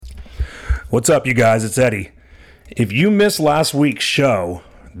What's up, you guys? It's Eddie. If you missed last week's show,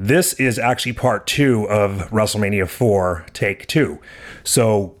 this is actually part 2 of WrestleMania 4 Take 2.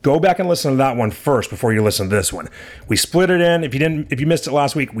 So go back and listen to that one first before you listen to this one. We split it in. If you missed it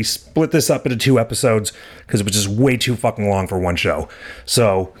last week, we split this up into 2 episodes because it was just way too fucking long for one show.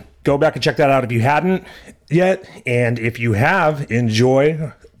 So go back and check that out if you hadn't yet. And if you have,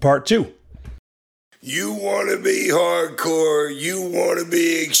 enjoy part 2. You want to be hardcore, you want to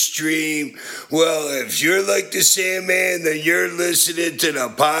be extreme. Well, if you're like the Sandman, then you're listening to the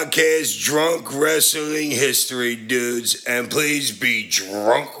podcast Drunk Wrestling History, dudes. And please be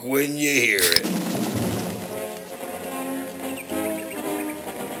drunk when you hear it.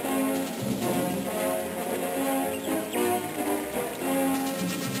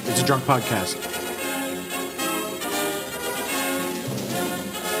 It's a drunk podcast.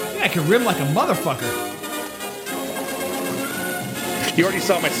 I can rim like a motherfucker. You already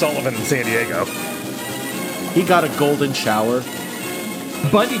saw my Sullivan in San Diego. He got a golden shower.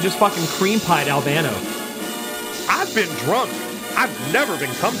 Bundy just fucking cream pied Albano. I've been drunk. I've never been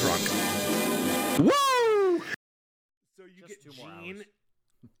cum drunk. Woo! So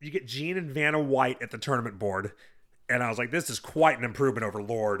you get Gene and Vanna White at the tournament board, and I was like, this is quite an improvement over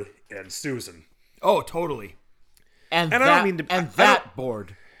Lord and Susan. Oh, totally. And I that, don't mean to, and that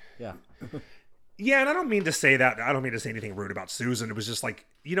board. Yeah. Yeah, and I don't mean to say that. I don't mean to say anything rude about Susan. It was just like,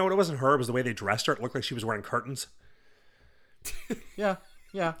 you know what? It wasn't her. It was the way they dressed her. It looked like she was wearing curtains. Yeah.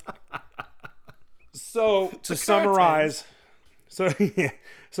 So to summarize, so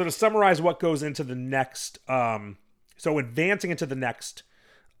to summarize what goes into the next, so advancing into the next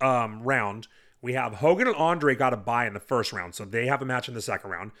round, we have Hogan and Andre got a bye in the first round, so they have a match in the second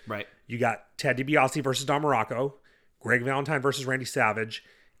round. Right. You got Ted DiBiase versus Don Morocco, Greg Valentine versus Randy Savage,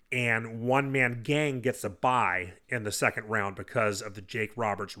 and One Man Gang gets a bye in the second round because of the Jake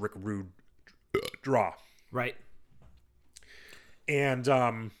Roberts Rick Rude draw. Right. And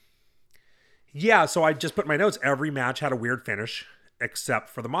yeah, so I just put in my notes. Every match had a weird finish except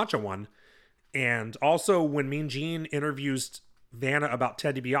for the Macho one. And also when Mean Gene interviews Vanna about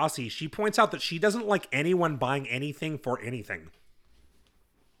Ted DiBiase, she points out that she doesn't like anyone buying anything for anything.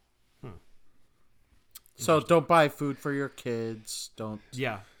 So don't buy food for your kids. Don't.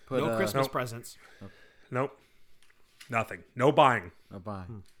 Yeah. Put, no Christmas nope. presents. Nope. Nothing. No buying. No buy.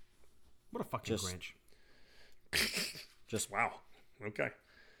 What a fucking Just- Grinch. Just Wow. Okay.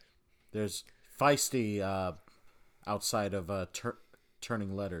 there's feisty outside of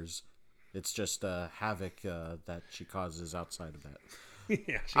turning letters. It's just havoc that she causes outside of that.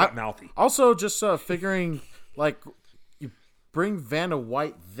 Yeah, she got mouthy. Also, just figuring, like, you bring Vanna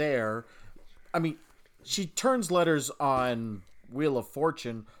White there. I mean, she turns letters on Wheel of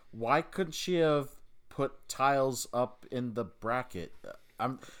Fortune. Why couldn't she have put tiles up in the bracket?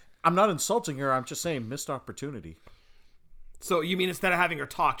 I'm not insulting her. I'm just saying missed opportunity. So you mean instead of having her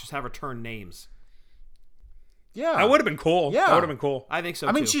talk, just have her turn names? Yeah. That would have been cool. Yeah. That would have been cool. I think so,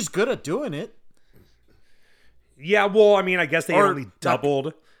 I mean, too. she's good at doing it. Yeah, well, I mean, I guess they Or only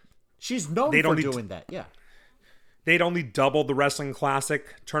doubled. She's known They'd for only doing that. Yeah. They'd only doubled the Wrestling Classic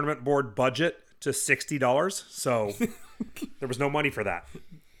tournament board budget to $60, so there was no money for that.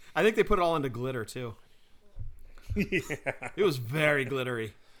 I think they put it all into glitter, too. Yeah. It was very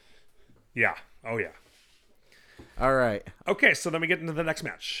glittery. Yeah. Oh, yeah. All right. Okay, so then we get into the next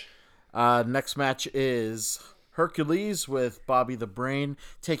match. Next match is Hercules with Bobby the Brain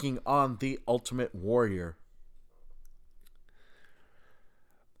taking on the Ultimate Warrior.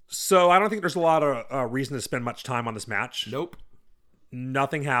 So I don't think there's a lot of reason to spend much time on this match. Nope.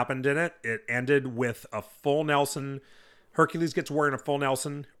 Nothing happened in it. It ended with a full Nelson. Hercules gets Warrior in a full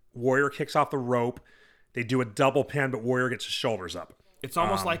Nelson. Warrior kicks off the rope. They do a double pin, but Warrior gets his shoulders up. It's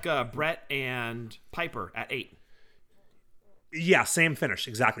almost like Brett and Piper at 8. Yeah, same finish,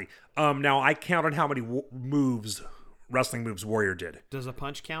 exactly. Now, I counted how many wrestling moves Warrior did. Does a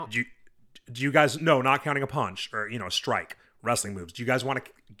punch count? Do you guys, no, not counting a punch or, a strike, wrestling moves. Do you guys want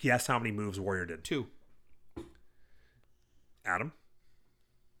to guess how many moves Warrior did? 2. Adam?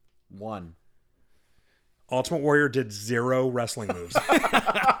 1. Ultimate Warrior did 0 wrestling moves.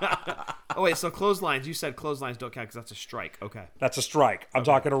 Oh, wait, so clotheslines. You said clotheslines don't count because that's a strike. Okay. That's a strike. I'm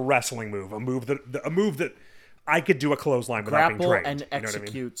talking a wrestling move, a move that I could do a clothesline without being Grapple trained. and You know what I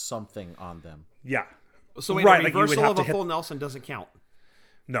execute mean? something on them. Yeah. So wait, Right, a like you would reversal have of to a hit- full Nelson doesn't count.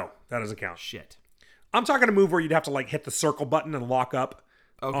 No, that doesn't count. Shit. I'm talking a move where you'd have to like hit the circle button and lock up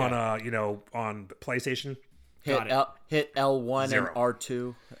Okay. on on PlayStation. Got it. Hit L1 0. and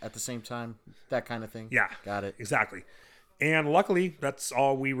R2 at the same time. That kind of thing. Yeah. Got it. Exactly. And luckily, that's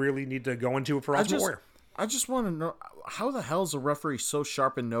all we really need to go into for Ultimate Warrior. I just want to know, how the hell is a referee so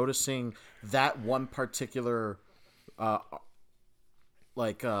sharp in noticing that one particular,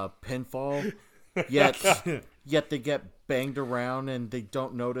 pinfall, yet they get banged around and they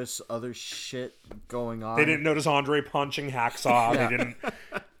don't notice other shit going on. They didn't notice Andre punching Hacksaw. Yeah.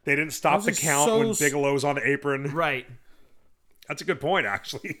 They didn't stop the was count so when Bigelow's on the apron. Right. That's a good point,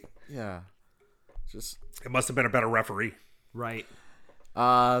 actually. Yeah. Just It must have been a better referee. Right.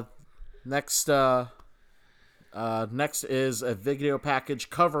 next is a video package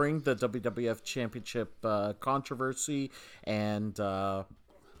covering the WWF Championship controversy and the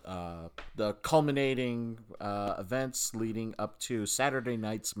culminating events leading up to Saturday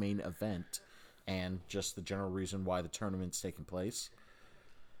night's main event and just the general reason why the tournament's taking place.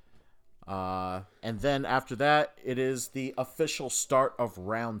 And then after that, it is the official start of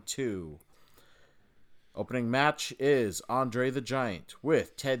round 2. Opening match is Andre the Giant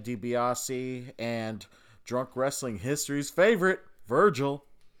with Ted DiBiase and Drunk Wrestling history's favorite, Virgil,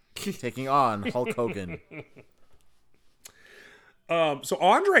 taking on Hulk Hogan. So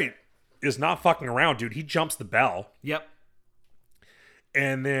Andre is not fucking around, dude. He jumps the bell. Yep.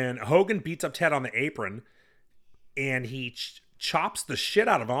 And then Hogan beats up Ted on the apron. And he chops the shit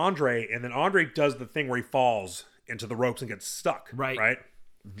out of Andre. And then Andre does the thing where he falls into the ropes and gets stuck. Right. Right?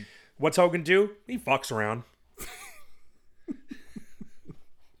 Mm-hmm. What's Hogan do? He fucks around.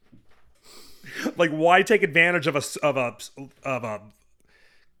 Like, why take advantage of a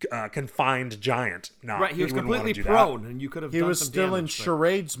confined giant? No, Right. He was wouldn't wanna completely do that. prone, and you could have. He done was some still in damage, but-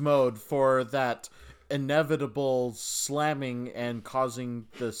 charades mode for that inevitable slamming and causing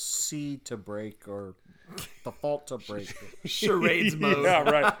the sea to break or the fault to break. charades mode. Yeah,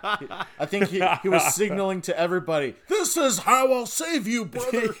 right. I think he was signaling to everybody, "This is how I'll save you,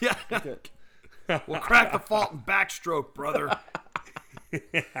 brother." Yeah. We'll crack the fault and backstroke, brother.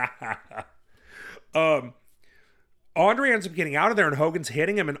 Andre ends up getting out of there, and Hogan's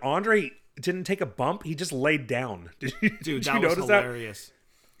hitting him, and Andre didn't take a bump. He just laid down. Did you That was notice hilarious. that?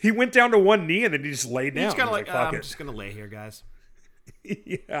 He went down to one knee, and then he just laid down. He's kind of like, fuck I'm it. just gonna lay here, guys.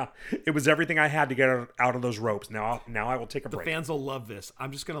 Yeah, it was everything I had to get out of those ropes. Now I will take a break. Fans will love this.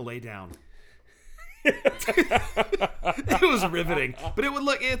 I'm just gonna lay down. It was riveting, but it would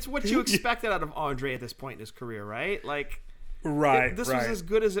look. It's what you expected out of Andre at this point in his career, right? Like, Right, this right. was as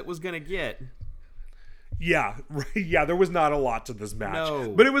good as it was gonna get. Yeah, right, yeah. There was not a lot to this match, No.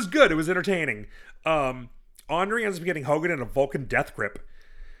 but it was good. It was entertaining. Andre ends up getting Hogan in a Vulcan death grip,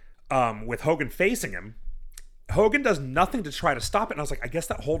 with Hogan facing him. Hogan does nothing to try to stop it, and I was like, I guess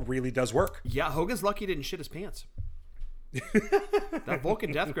that hold really does work. Yeah, Hogan's lucky he didn't shit his pants. That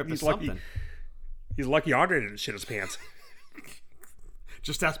Vulcan death grip is He's lucky. something. He's lucky Andre didn't shit his pants.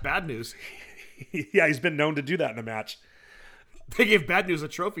 Just that's bad news. Yeah, he's been known to do that in a match. They gave Bad News a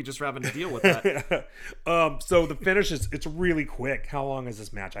trophy just for having to deal with that. So the finish it's really quick. How long is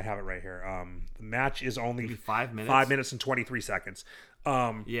this match? I have it right here. The match is only Maybe 5 minutes? 5 minutes and 23 seconds.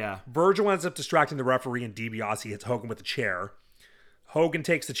 Yeah. Virgil ends up distracting the referee, and DiBiase hits Hogan with a chair. Hogan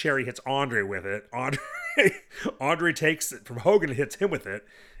takes the chair, he hits Andre with it. Andre takes it from Hogan and hits him with it.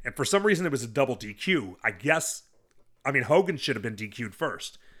 And for some reason, it was a double DQ. Hogan should have been DQ'd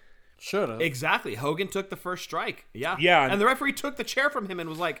first. Should have. Exactly. Hogan took the first strike. Yeah. Yeah. And the referee took the chair from him and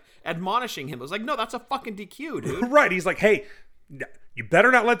was like admonishing him. It was like, no, that's a fucking DQ, dude. Right. He's like, hey, you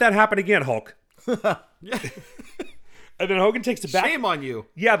better not let that happen again, Hulk. Yeah. And then Hogan takes it back. Shame on you.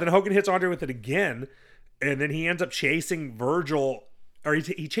 Yeah, then Hogan hits Andre with it again. And then he ends up chasing Virgil, or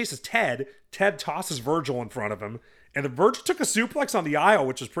he chases Ted. Ted tosses Virgil in front of him. And the Virgil took a suplex on the aisle,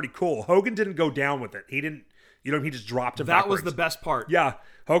 which was pretty cool. Hogan didn't go down with it. He didn't, he just dropped him That was backwards. the best part. Yeah.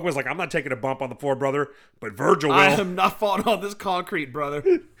 Hogan was like, I'm not taking a bump on the floor, brother, but Virgil will. I am not falling on this concrete, brother.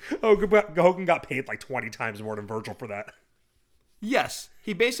 Hogan got paid like 20 times more than Virgil for that. Yes.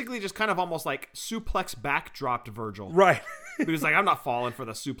 He basically just kind of almost like suplex backdropped Virgil. Right. He was like, I'm not falling for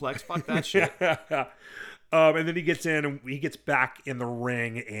the suplex. Fuck that shit. And then he gets in and he gets back in the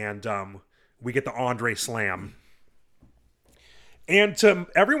ring, and we get the Andre slam. And to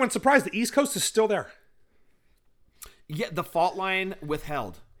everyone's surprise, the East Coast is still there. Yeah, the fault line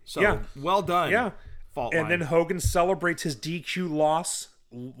withheld. So Yeah. well done. Yeah. Fault And line. then Hogan celebrates his DQ loss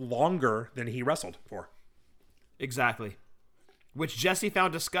longer than he wrestled for. Exactly. Which Jesse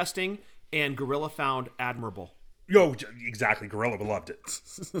found disgusting and Gorilla found admirable. Yo, exactly. Gorilla loved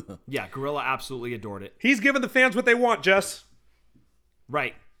it. Yeah, Gorilla absolutely adored it. He's giving the fans what they want, Jess.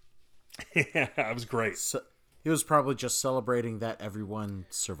 Right. Yeah, that was great. So, he was probably just celebrating that everyone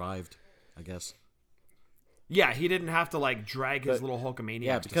survived, I guess. Yeah, he didn't have to like drag his little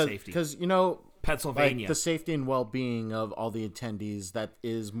Hulkamaniacs to safety. because Pennsylvania. like, the safety and well-being of all the attendees, that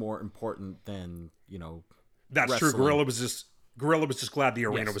is more important than That's true. wrestling. Gorilla was just glad the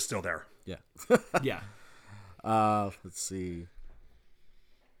arena Yes. was still there. Yeah. Yeah. Let's see.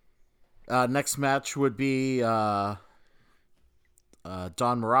 Next match would be Don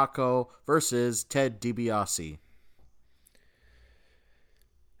Morocco versus Ted DiBiase.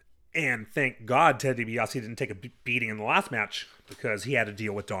 And thank God Ted DiBiase didn't take a beating in the last match because he had to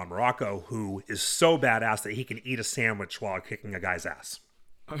deal with Don Morocco, who is so badass that he can eat a sandwich while kicking a guy's ass.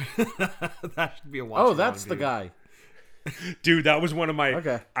 That should be a watch. Oh, that's the guy. Dude, that was one of my...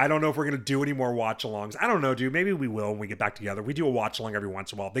 Okay. I don't know if we're going to do any more watch-alongs. I don't know, dude. Maybe we will when we get back together. We do a watch-along every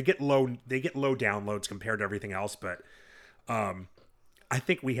once in a while. They get low downloads compared to everything else, but I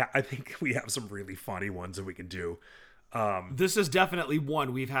think we have some really funny ones that we can do. This is definitely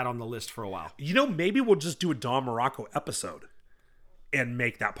one we've had on the list for a while. Maybe we'll just do a Don Morocco episode and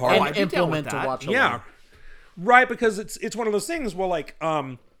make that part. And I'd be down with implement a that. watch Yeah. along. Right, because it's one of those things where, like,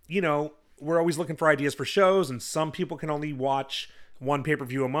 we're always looking for ideas for shows, and some people can only watch one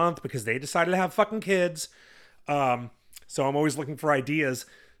pay-per-view a month because they decided to have fucking kids. So I'm always looking for ideas.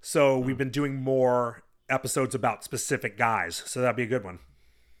 So we've been doing more episodes about specific guys. So that'd be a good one.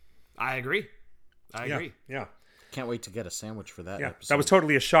 I agree. I Yeah. agree. Yeah. Can't wait to get a sandwich for that Yeah. episode. That was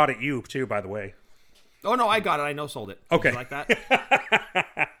totally a shot at you, too, by the way. Oh no, I got it. I no sold it. Okay. Did you like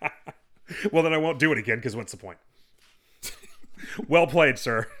that? Well, then I won't do it again because what's the point? Well played,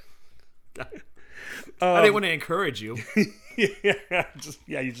 sir. I didn't want to encourage you. Yeah,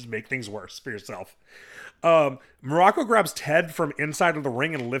 you just make things worse for yourself. Morocco grabs Ted from inside of the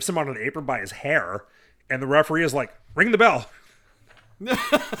ring and lifts him on an apron by his hair, and the referee is like, "Ring the bell."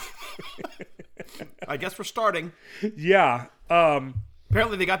 I guess we're starting. Yeah.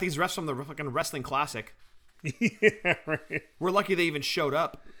 Apparently, they got these refs from the fucking Wrestling Classic. Yeah, right. We're lucky they even showed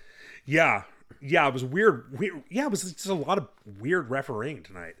up. Yeah, it was weird. Yeah, it was just a lot of weird refereeing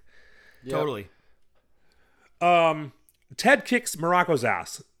tonight. Totally. Ted kicks Morocco's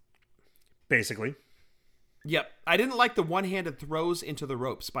ass, basically. Yep. I didn't like the one-handed throws into the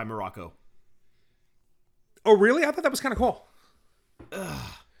ropes by Morocco. Oh, really? I thought that was kind of cool.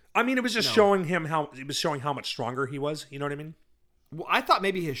 I mean, it was just showing how much stronger he was. You know what I mean? Well, I thought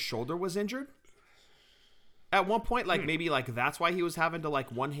maybe his shoulder was injured. At one point, maybe that's why he was having to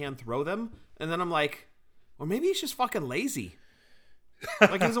one-hand throw them. And then I'm like, or maybe he's just fucking lazy.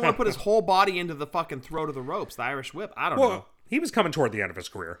 Like he doesn't want to put his whole body into the fucking throw to the ropes, the Irish whip. I don't know. Well, he was coming toward the end of his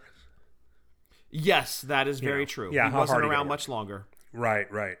career. Yes, that is very true. yeah, he how wasn't hard he around gonna much longer. Right.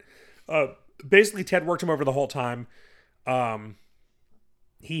 Basically, Ted worked him over the whole time.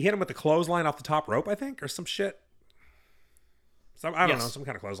 He hit him with the clothesline off the top rope, I think, or some shit. I don't know, some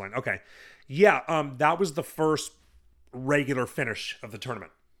kind of clothesline. Okay. Yeah, that was the first regular finish of the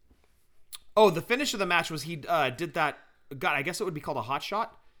tournament. Oh, the finish of the match was he did that. God, I guess it would be called a hot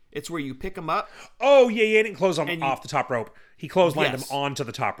shot. It's where you pick him up. Oh, yeah, he didn't close him off the top rope. He clotheslined him Yes. onto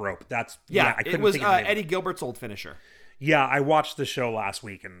the top rope. That's Yeah, I couldn't it was think of the name. Eddie Gilbert's old finisher. Yeah, I watched the show last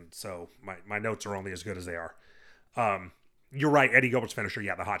week, and so my notes are only as good as they are. You're right, Eddie Gilbert's finisher,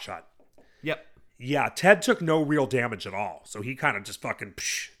 yeah, the hot shot. Yep. Yeah, Ted took no real damage at all, so he kind of just fucking,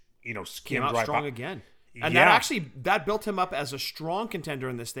 Came skimmed out right strong by. again. And Yeah. that built him up as a strong contender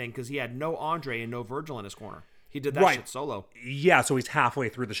in this thing because he had no Andre and no Virgil in his corner. He did that Right. shit solo. Yeah, so he's halfway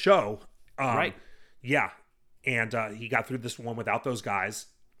through the show. Right. Yeah, and he got through this one without those guys.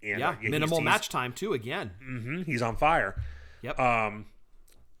 And, Yeah, minimal he's, match time too. Again. He's on fire. Yep.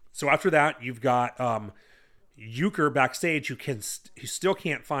 So after that, you've got Euchre backstage who still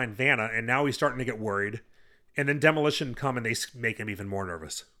can't find Vanna, and now he's starting to get worried. And then Demolition come and they make him even more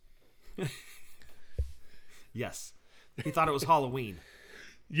nervous. Yes. He thought it was Halloween.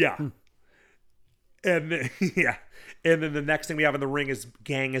 Yeah. And then, and then the next thing we have in the ring is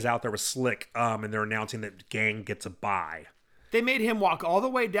Gang is out there with Slick, and they're announcing that Gang gets a bye. They made him walk all the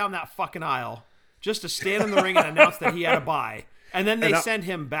way down that fucking aisle just to stand in the ring and announce that he had a bye. And then they send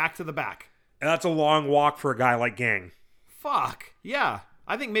him back to the back. And that's a long walk for a guy like Gang. Fuck. Yeah.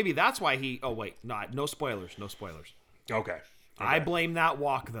 I think maybe that's why he... Oh, wait. No spoilers. No spoilers. Okay. I blame that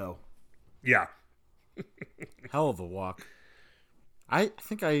walk, though. Yeah. Hell of a walk. I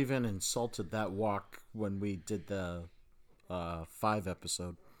think I even insulted that walk when we did the 5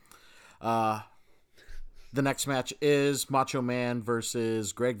 episode. The next match is Macho Man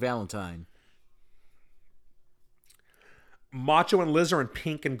versus Greg Valentine. Macho and Liz are in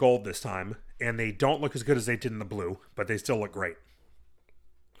pink and gold this time, and they don't look as good as they did in the blue, but they still look great.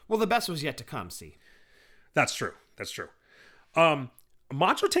 Well, the best was yet to come, see. That's true.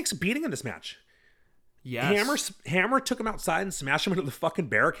 Macho takes a beating in this match. Yes. Hammer took him outside and smashed him into the fucking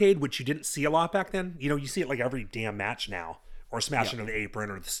barricade, which you didn't see a lot back then. You see it like every damn match now, or smash into the apron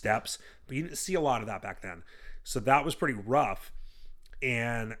or the steps. But you didn't see a lot of that back then. So that was pretty rough.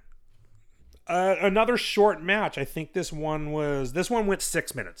 And another short match. I think this one went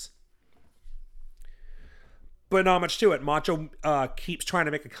 6 minutes. But not much to it. Macho keeps trying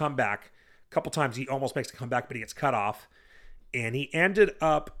to make a comeback. A couple times he almost makes a comeback, but he gets cut off. And he ended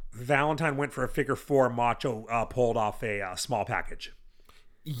up, Valentine went for a figure four. Macho pulled off a small package.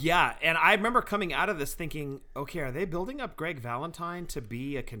 Yeah, and I remember coming out of this thinking, okay, are they building up Greg Valentine to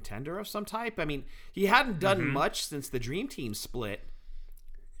be a contender of some type? I mean, he hadn't done much since the Dream Team split.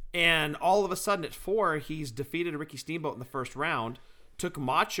 And all of a sudden at 4, he's defeated Ricky Steamboat in the first round, took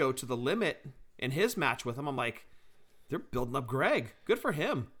Macho to the limit in his match with him. I'm like, they're building up Greg. Good for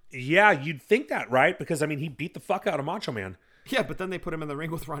him. Yeah, you'd think that, right? Because, I mean, he beat the fuck out of Macho Man. Yeah, but then they put him in the ring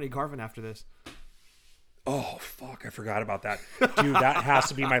with Ronnie Garvin after this. Oh, fuck, I forgot about that. Dude, that has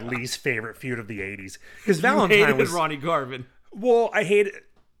to be my least favorite feud of the 80s. Because Valentine hated was... Ronnie Garvin. Well, I hate it.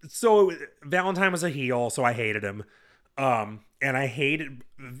 So, Valentine was a heel, so I hated him. And I hated...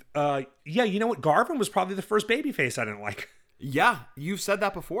 yeah, you know what? Garvin was probably the first babyface I didn't like. Yeah, you've said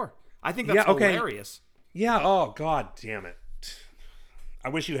that before. I think that's hilarious. Yeah, oh, god damn it. I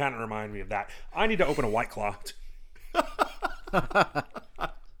wish you hadn't reminded me of that. I need to open a White Claw.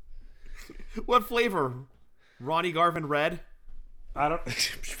 What flavor? Ronnie Garvin red? I don't...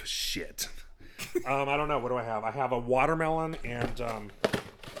 Shit. I don't know. What do I have? I have a watermelon and a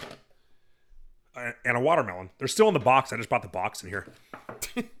watermelon. They're still in the box. I just bought the box in here.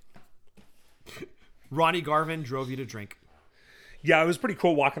 Ronnie Garvin drove you to drink. Yeah, it was pretty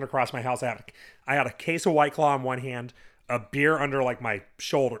cool walking across my house. I had a case of White Claw in one hand, a beer under like my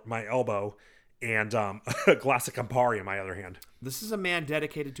shoulder, my elbow, and a glass of Campari in my other hand. This is a man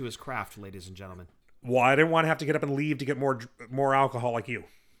dedicated to his craft, ladies and gentlemen. Well, I didn't want to have to get up and leave to get more alcohol like you.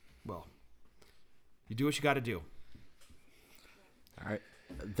 Well, you do what you got to do. All right.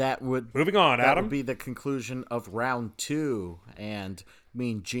 Moving on, that Adam. would be the conclusion of round 2, and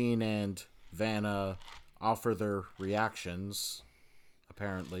Mean Gene and Vanna offer their reactions,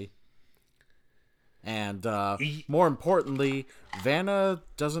 apparently. And more importantly, Vanna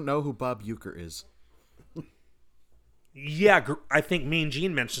doesn't know who Bob Uecker is. Yeah, I think Mean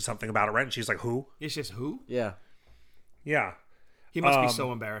Gene mentioned something about it, right? And she's like, who? It's just who? Yeah. Yeah. He must be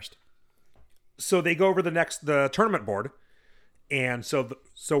so embarrassed. So they go over the tournament board, and so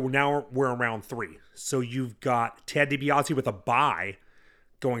now we're in round 3. So you've got Ted DiBiase with a bye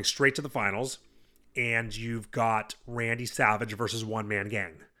going straight to the finals, and you've got Randy Savage versus One Man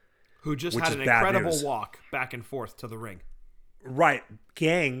Gang. Who just which had is an bad incredible news. walk back and forth to the ring. Right.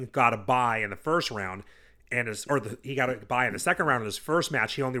 Gang got a bye in the first round, and he got a bye in the second round of his first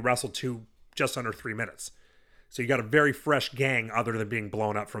match. He only wrestled just under 3 minutes. So you got a very fresh Gang other than being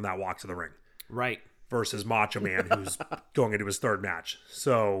blown up from that walk to the ring. Right. Versus Macho Man, who's going into his third match.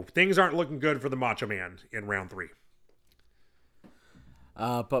 So things aren't looking good for the Macho Man in round 3.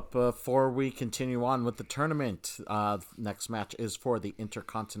 But before we continue on with the tournament, next match is for the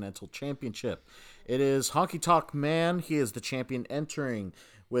Intercontinental Championship. It is Honky Tonk Man. He is the champion, entering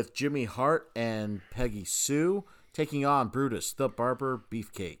with Jimmy Hart and Peggy Sue, taking on Brutus the Barber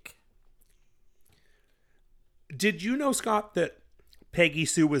Beefcake. Did you know, Scott, that Peggy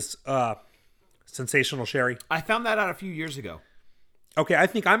Sue was Sensational Sherry? I found that out a few years ago. Okay, I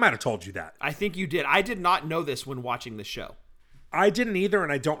think I might have told you that. I think you did. I did not know this when watching the show. I didn't either,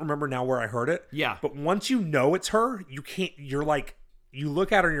 and I don't remember now where I heard it. Yeah. But once you know it's her, you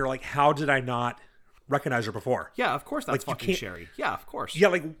look at her and you're like, how did I not recognize her before? Yeah, of course that's Like, you fucking can't- Sherry. Yeah, of course. Yeah,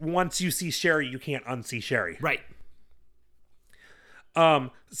 like once you see Sherry, you can't unsee Sherry. Right.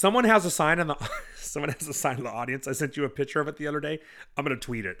 Someone has a sign in the audience. I sent you a picture of it the other day. I'm gonna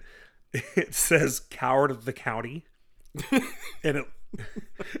tweet it. It says "Coward of the County," and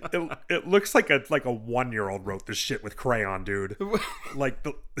it looks like a 1-year-old wrote this shit with crayon, dude.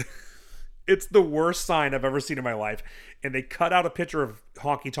 It's the worst sign I've ever seen in my life. And they cut out a picture of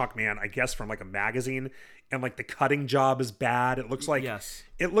Honky Tonk Man, I guess from like a magazine, and like the cutting job is bad. It looks like Yes.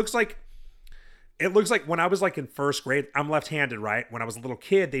 It looks like when I was like in first grade. I'm left-handed, right? When I was a little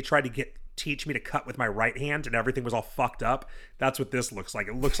kid, they tried to teach me to cut with my right hand, and everything was all fucked up. That's what this looks like.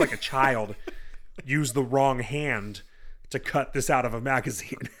 It looks like a child used the wrong hand to cut this out of a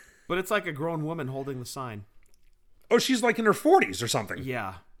magazine. But it's like a grown woman holding the sign. Oh, she's like in her 40s or something.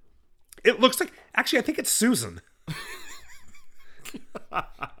 Yeah. It looks like, actually, I think it's Susan.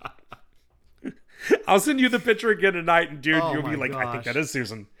 I'll send you the picture again tonight, and dude, Oh you'll be my like, I think gosh. that is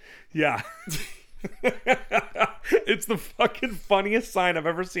Susan. Yeah. It's the fucking funniest sign I've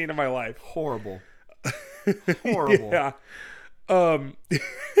ever seen in my life. Horrible. Horrible. Yeah.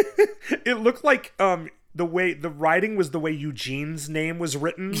 It looked like the way the writing was the way Eugene's name was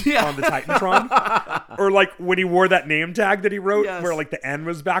written on the Titantron, or like when he wore that name tag that he wrote, where like the N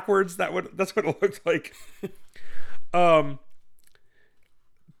was backwards. That's what it looked like.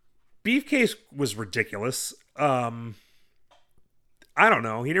 Beefcake was ridiculous. I don't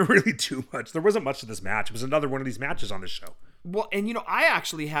know. He didn't really do much. There wasn't much to this match. It was another one of these matches on this show. Well, and I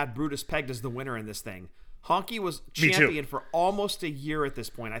actually had Brutus pegged as the winner in this thing. Honky was champion for almost a year at this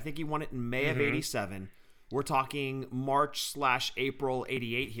point. I think he won it in May of '87. We're talking March/April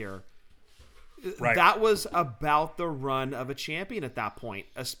 '88 here. Right. That was about the run of a champion at that point,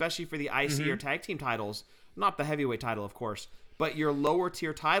 especially for the IC or tag team titles. Not the heavyweight title, of course, but your lower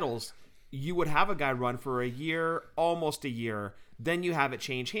tier titles, you would have a guy run for a year, almost a year. Then you have it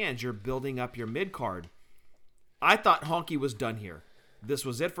change hands. You're building up your mid card. I thought Honky was done here. This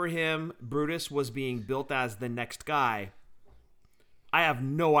was it for him. Brutus was being built as the next guy. I have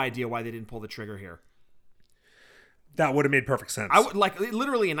no idea why they didn't pull the trigger here. That would have made perfect sense. I would, like,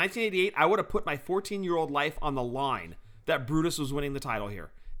 literally in 1988, I would have put my 14-year-old life on the line that Brutus was winning the title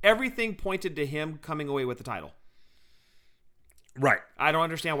here. Everything pointed to him coming away with the title. Right. I don't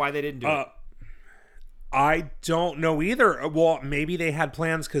understand why they didn't do it. I don't know either. Well, maybe they had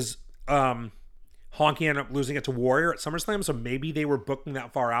plans because Honky ended up losing it to Warrior at SummerSlam, so maybe they were booking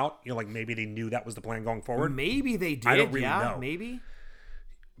that far out. Like maybe they knew that was the plan going forward. Maybe they did. I don't really know. Maybe.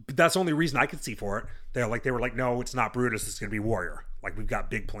 But that's the only reason I could see for it. They were like, no, it's not Brutus. It's going to be Warrior. Like, we've got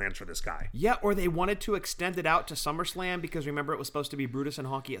big plans for this guy. Yeah, or they wanted to extend it out to SummerSlam because remember it was supposed to be Brutus and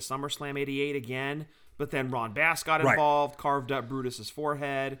Honky at SummerSlam '88 again. But then Ron Bass got involved, carved up Brutus's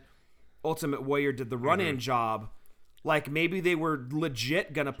forehead. Ultimate Warrior did the run-in job. Like, maybe they were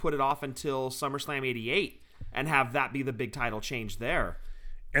legit going to put it off until SummerSlam '88 and have that be the big title change there.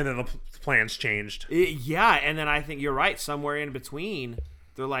 And then the plans changed. Yeah, and then I think you're right. Somewhere in between,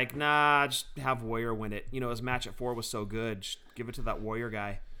 they're like, nah, just have Warrior win it. His match at 4 was so good. Just give it to that Warrior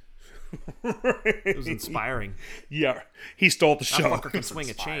guy. It was inspiring. Yeah, he stole the show. That fucker can swing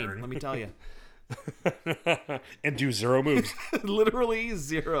a chain, let me tell you. And do 0 moves. Literally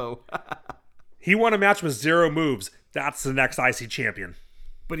 0. He won a match with 0 moves. That's the next IC champion.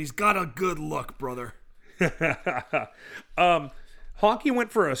 But he's got a good look, brother. Honky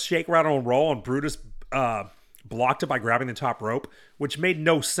went for a shake, rattle, and roll, and Brutus blocked it by grabbing the top rope, which made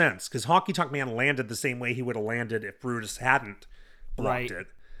no sense because Honky Tonk Man landed the same way he would have landed if Brutus hadn't blocked it.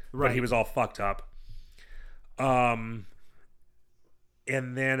 But he was all fucked up. And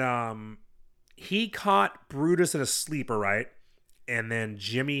then he caught Brutus in a sleeper, right? And then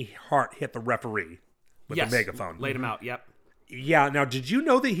Jimmy Hart hit the referee with the megaphone. Laid him out, yep. Yeah, now did you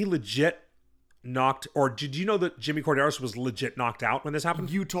know that he legit knocked, or did you know that Jimmy Corderas was legit knocked out when this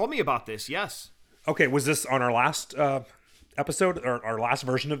happened? You told me about this, yes. Okay, was this on our last episode or our last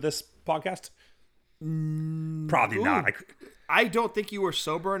version of this podcast? Probably not. I don't think you were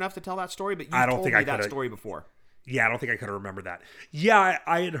sober enough to tell that story, but you told me that story before. Yeah, I don't think I could have remembered that. Yeah,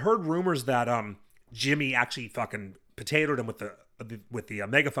 I had heard rumors that Jimmy actually fucking potatoed him with the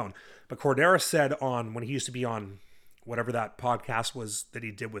megaphone, but Corderas said when he used to be on whatever that podcast was that he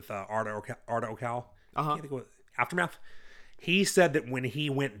did with Arda Ocal, I think it was Aftermath. He said that when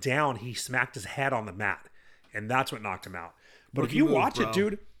he went down, he smacked his head on the mat, and that's what knocked him out. But if you watch it,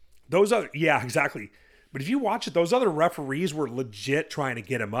 dude, exactly. But if you watch it, those other referees were legit trying to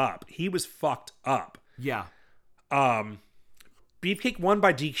get him up. He was fucked up. Yeah. Beefcake won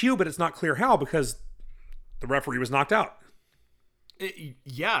by DQ, but it's not clear how because the referee was knocked out.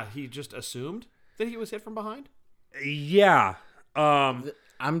 Yeah, he just assumed that he was hit from behind. Yeah.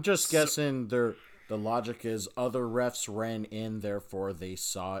 I'm just guessing the logic is other refs ran in, therefore they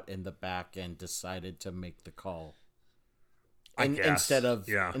saw it in the back and decided to make the call. Instead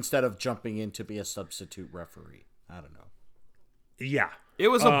of jumping in to be a substitute referee. I don't know. Yeah. It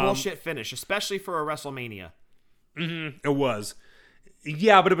was a bullshit finish, especially for a WrestleMania. Mm-hmm, it was.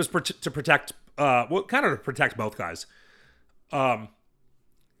 Yeah, but it was to protect kind of to protect both guys.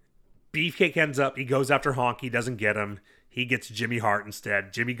 Beefcake ends up, he goes after Honky, doesn't get him. He gets Jimmy Hart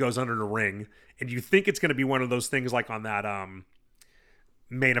instead. Jimmy goes under the ring, and you think it's going to be one of those things like on that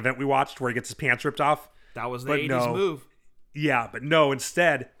main event we watched where he gets his pants ripped off. That was the 80s move. Yeah, but no,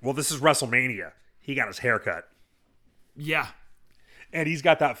 instead, this is WrestleMania. He got his hair cut. Yeah. And he's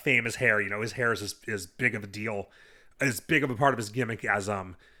got that famous hair. His hair is as big of a deal, as big of a part of his gimmick as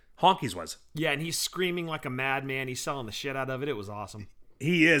Honky's was. Yeah, and he's screaming like a madman. He's selling the shit out of it. It was awesome.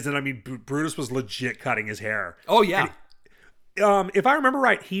 He is, and I mean, Brutus was legit cutting his hair. Oh, yeah. And, if I remember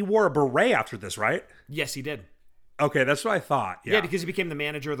right, he wore a beret after this, right? Yes, he did. Okay, that's what I thought. Yeah, because he became the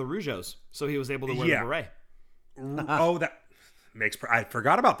manager of the Rougeos, so he was able to wear the beret. Oh, that makes... I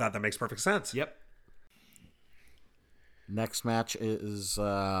forgot about that. That makes perfect sense. Yep. Next match is hold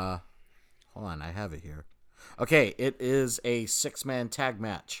on, I have it here. Okay, it is a 6-man tag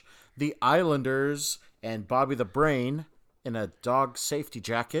match. The Islanders and Bobby the Brain in a dog safety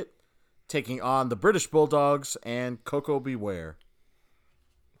jacket taking on the British Bulldogs and Coco Beware.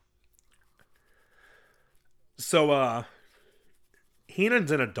 So,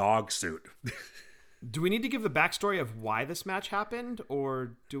 Heenan's in a dog suit. Do we need to give the backstory of why this match happened,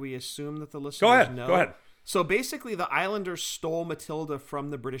 or do we assume that the listeners know? Go ahead. So basically, the Islanders stole Matilda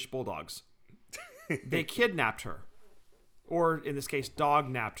from the British Bulldogs. They kidnapped her, or in this case,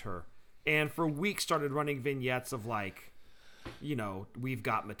 dog-napped her, and for weeks started running vignettes of like, you know, we've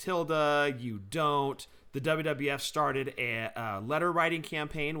got Matilda, you don't. The WWF started a letter writing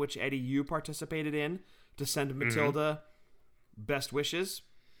campaign, which Eddie, you participated in, to send Matilda best wishes.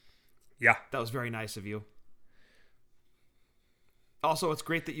 Yeah. That was very nice of you. Also, it's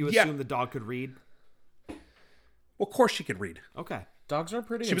great that you assumed the dog could read. Well, of course she could read. Okay. Dogs are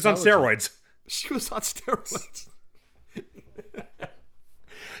pretty She was on intelligent. steroids. She was on steroids.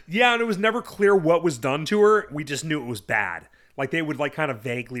 Yeah, and it was never clear what was done to her. We just knew it was bad. Like, they would, like, kind of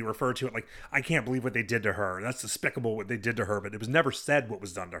vaguely refer to it like, I can't believe what they did to her. That's despicable what they did to her, but it was never said what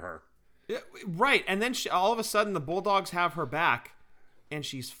was done to her. Yeah, right, and then all of a sudden the Bulldogs have her back, and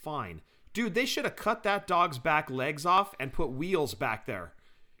she's fine. Dude, they should have cut that dog's back legs off and put wheels back there.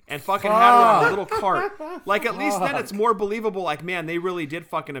 And fucking had her on a little cart. Like, at least then it's more believable. Like, man, they really did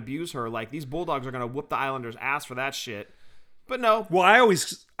fucking abuse her. Like, these Bulldogs are going to whoop the Islanders' ass for that shit. But no. Well, I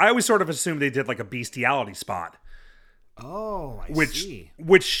always sort of assumed they did, like, a bestiality spot. Oh, I Which, see.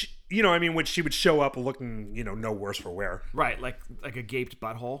 which she would show up looking, no worse for wear. Right, like a gaped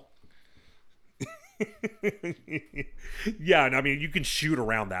butthole. Yeah, and I mean, you can shoot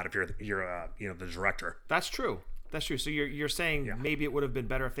around that if you're the director. That's true. That's true. So you're saying maybe it would have been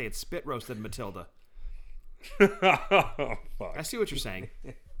better if they had spit roasted Matilda. Oh, fuck. I see what you're saying.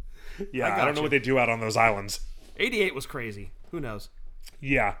 Yeah, I don't know what they do out on those islands. 88 was crazy. Who knows?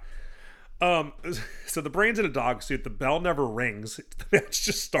 Yeah. So the Brain's in a dog suit. The bell never rings. The match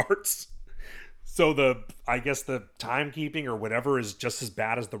just starts. So I guess the timekeeping or whatever is just as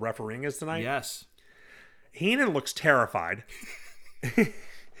bad as the refereeing is tonight. Yes. Heenan looks terrified.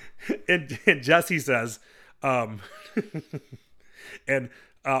 and Jesse says, and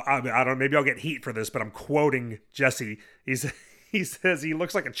I don't know, maybe I'll get heat for this, but I'm quoting Jesse. He says he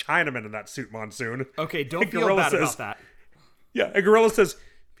looks like a Chinaman in that suit, Monsoon. Okay, don't And feel Gorilla bad says, about that. Yeah, and Gorilla says,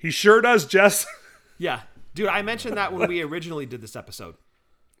 he sure does, Jess. Yeah. Dude, I mentioned that when we originally did this episode.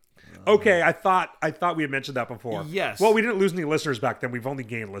 Okay, I thought we had mentioned that before. Yes. Well, we didn't lose any listeners back then. We've only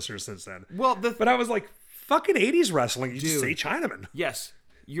gained listeners since then. Well, But I was like, fucking 80s wrestling. You just say Chinaman. Yes,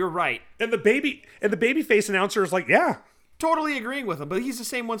 you're right. And the babyface announcer is like, yeah. Totally agreeing with him, but he's the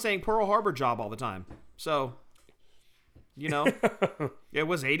same one saying Pearl Harbor job all the time. So, it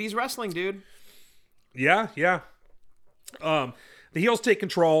was 80s wrestling, dude. Yeah. The heels take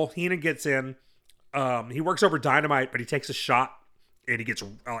control. Heenan gets in. He works over Dynamite, but he takes a shot, and he gets,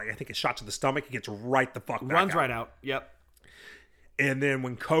 I think, a shot to the stomach. He gets right the fuck back Runs out. right out. Yep. And then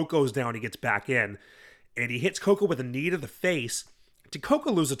when Coco's down, he gets back in, and he hits Coco with a knee to the face. Did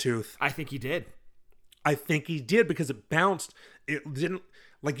Coco lose a tooth? I think he did. I think he did because it bounced. It didn't,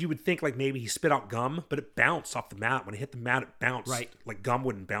 like you would think like maybe he spit out gum, but it bounced off the mat. When it hit the mat, it bounced. Right. Like gum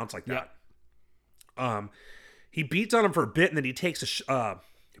wouldn't bounce like that. Yep. He beats on him for a bit, and then he takes a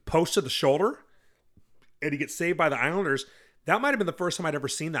post to the shoulder, and he gets saved by the Islanders. That might have been the first time I'd ever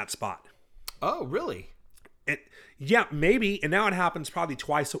seen that spot. Oh, really? Yeah, maybe. And now it happens probably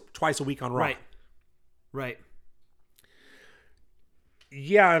twice a week on Raw. Right.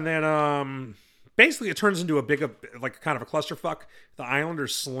 Yeah, and then basically it turns into a big, like kind of a clusterfuck. The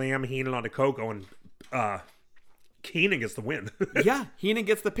Islanders slam Heenan onto Coco, and Heenan gets the win. Yeah, Heenan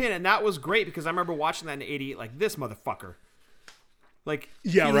gets the pin, and that was great because I remember watching that in 88 like, this motherfucker. Like,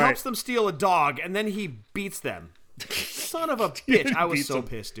 Yeah, he right. helps them steal a dog, and then he beats them. Son of a bitch. I was Beats so them.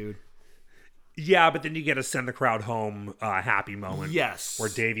 pissed, dude. Yeah, but then you get a send the crowd home happy moment. Yes. Where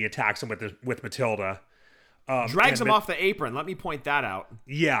Davey attacks him with Matilda. Drags and him off the apron. Let me point that out.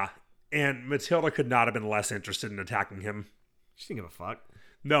 Yeah, and Matilda could not have been less interested in attacking him. She didn't give a fuck.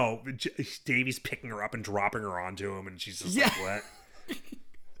 No, Davey's picking her up and dropping her onto him, and she's just like, what?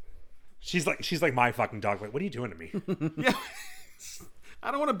 She's like my fucking dog. Like, what are you doing to me? Yeah.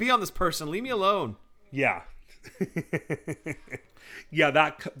 I don't want to be on this person. Leave me alone. Yeah. Yeah,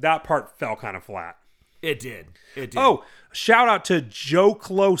 that part fell kind of flat. It did. Oh, shout out to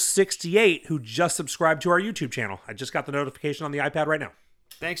JoeClo68 who just subscribed to our YouTube channel. I just got the notification on the iPad right now.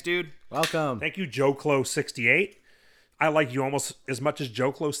 Thanks, dude. Welcome. Thank you, JoeClo68. I like you almost as much as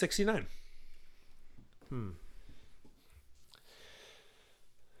JoeClo69.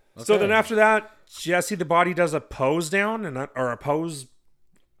 So then after that, Jesse the Body does a pose down or a pose.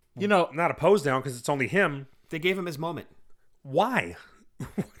 Not a pose down because it's only him. They gave him his moment. Why?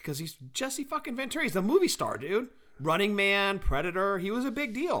 Because he's Jesse fucking Ventura. He's a movie star, dude. Running Man, Predator. He was a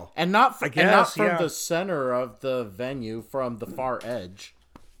big deal. And not from yeah. the center of the venue, from the far edge.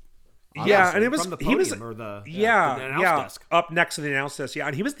 Yeah, and it was from the he was podium or the announce desk. up next to the announce desk. Yeah,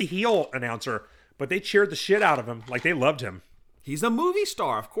 and he was the heel announcer, but they cheered the shit out of him, like they loved him. He's a movie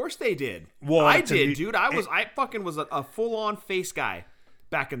star. Of course they did. Well, I did, dude. I fucking was a full on face guy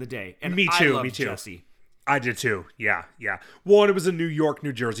back in the day, and Me too. I loved Me too. Jesse. I did too. Yeah. Well, and it was a New York,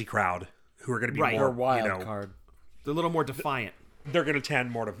 New Jersey crowd who are going to be Right. more Or wild card. They're a little more defiant. They're going to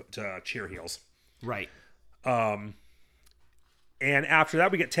tend more to cheer heels. Right. And after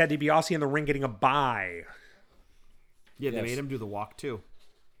that, we get Ted DiBiase in the ring getting a bye. Yeah, they made him do the walk too.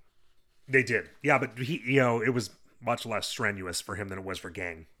 They did. Yeah, but it was much less strenuous for him than it was for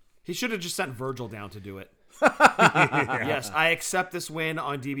Gang. He should have just sent Virgil down to do it. Yes, I accept this win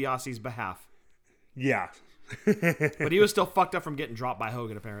on DiBiase's behalf. Yeah. But he was still fucked up from getting dropped by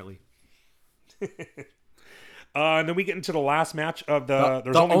Hogan, apparently. And then we get into the last match of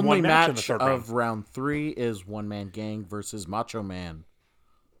there's only one match in the third round. of round 3 is One Man Gang versus Macho Man.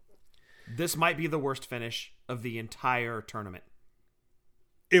 This might be the worst finish of the entire tournament.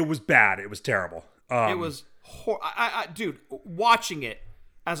 It was bad. It was terrible. It was, dude, watching it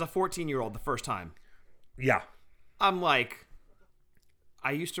as a 14-year-old the first time, Yeah. I'm like,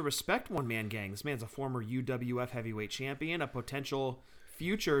 I used to respect One Man Gang. This man's a former UWF heavyweight champion, a potential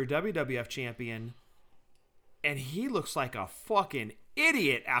future WWF champion, and he looks like a fucking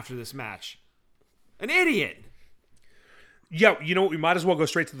idiot after this match. An idiot. Yeah, you know what? We might as well go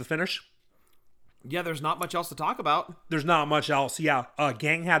straight to the finish. Yeah, there's not much else to talk about. There's not much else. Yeah,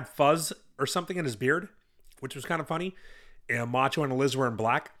 Gang had fuzz or something in his beard, which was kind of funny. And Macho and Liz were in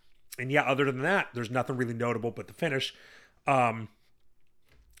black. And yeah, other than that, there's nothing really notable but the finish.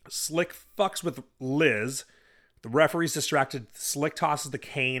 Slick fucks with Liz. The referee's distracted. Slick tosses the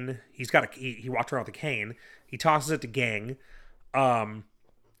cane. He walked around with the cane. He tosses it to Gang.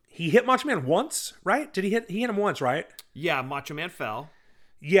 He hit Macho Man once, right? He hit him once, right? Yeah, Macho Man fell.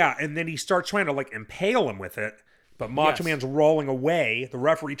 Yeah, and then he starts trying to impale him with it, but Macho Man's rolling away. The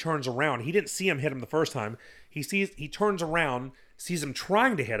referee turns around. He didn't see him hit him the first time. He turns around, sees him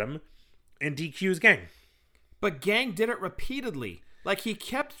trying to hit him, and DQs Gang. But Gang did it repeatedly. He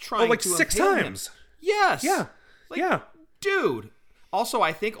kept trying to 6 impale times. him. Yes. Yeah. Yeah. Dude. Also,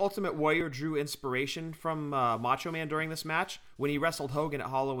 I think Ultimate Warrior drew inspiration from Macho Man during this match when he wrestled Hogan at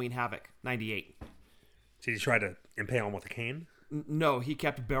Halloween Havoc 98. Did he try to impale him with a cane? No, he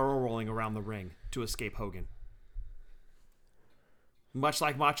kept barrel rolling around the ring to escape Hogan. Much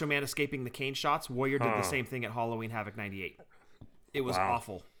like Macho Man escaping the cane shots, Warrior did the same thing at Halloween Havoc 98. It was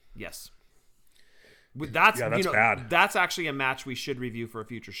awful. Yes. That's bad. That's actually a match we should review for a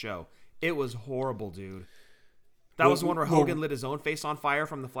future show. It was horrible, dude. That was the one where Hogan lit his own face on fire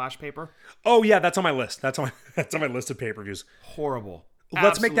from the flash paper. Oh yeah, that's on my list. That's on my list of pay-per-views. Horrible.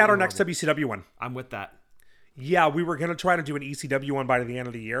 Let's make that our next horrible. WCW one. I'm with that. Yeah, we were going to try to do an ECW one by the end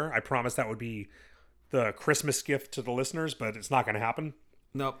of the year. I promised that would be the Christmas gift to the listeners, but it's not going to happen.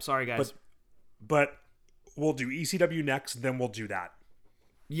 Nope, sorry guys. But we'll do ECW next, then we'll do that.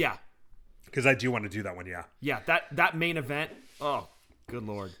 Yeah. Because I do want to do that one, yeah. Yeah, that main event. Oh, good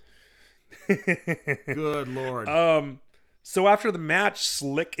lord. Good lord. So after the match,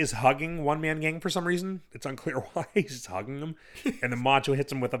 Slick is hugging One Man Gang for some reason. It's unclear why he's just hugging him. And then Macho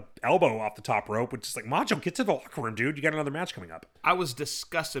hits him with an elbow off the top rope, which is like, Macho, get to the locker room, dude. You got another match coming up. I was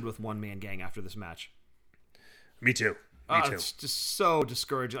disgusted with One Man Gang after this match. Me too. Me too. It's just so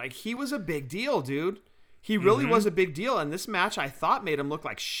discouraging. He was a big deal, dude. He really was a big deal. And this match, I thought, made him look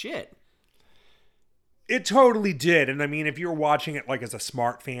like shit. It totally did. And I mean, if you're watching it as a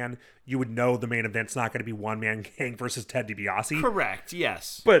smart fan, you would know the main event's not going to be One Man Gang versus Ted DiBiase. Correct,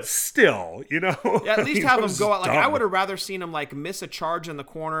 yes. But still, Yeah, at least have him go out. I would have rather seen him miss a charge in the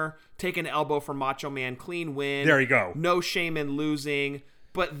corner, take an elbow from Macho Man, clean win. There you go. No shame in losing.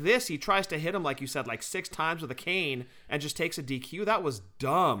 But this, he tries to hit him, like you said, 6 times with a cane and just takes a DQ. That was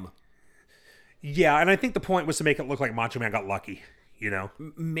dumb. Yeah, and I think the point was to make it look like Macho Man got lucky.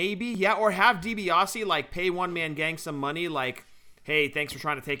 Maybe, yeah, or have DiBiase pay One Man Gang some money, hey, thanks for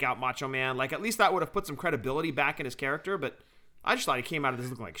trying to take out Macho Man. At least that would have put some credibility back in his character, but I just thought he came out of this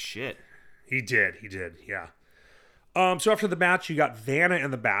looking like shit. He did, yeah. So after the match, you got Vanna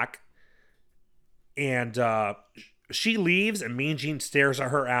in the back, and she leaves, and Mean Gene stares at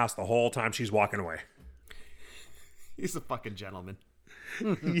her ass the whole time she's walking away. He's a fucking gentleman.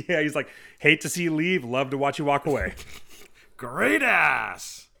 Yeah, he's like, hate to see you leave, love to watch you walk away. Great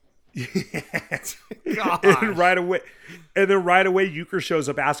ass. And right away, Euchre shows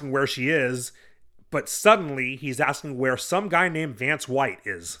up asking where she is, but suddenly he's asking where some guy named Vance White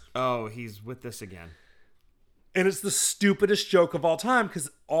is. Oh, he's with this again. And it's the stupidest joke of all time because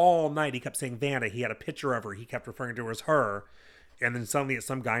all night he kept saying Vanna. He had a picture of her. He kept referring to her as her. And then suddenly it's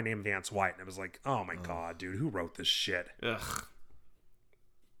some guy named Vance White. And it was like, oh my God, dude, who wrote this shit? Ugh.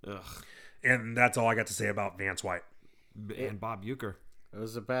 And that's all I got to say about Vance White. And Bob Uecker. It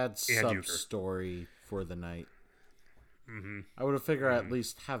was a bad Euchre. sub-story for the night. Mm-hmm. I would have figured at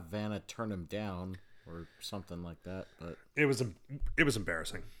least have Vanna turn him down or something like that. But It was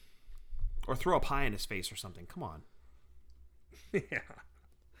embarrassing. Or throw a pie in his face or something. Come on. Yeah.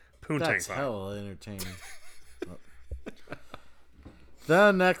 Poontang that's pie. hell entertaining.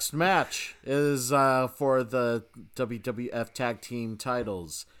 The next match is for the WWF Tag Team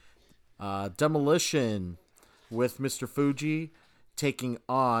titles. Demolition with Mr. Fuji taking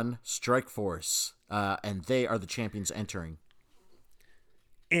on Strikeforce. And they are the champions entering.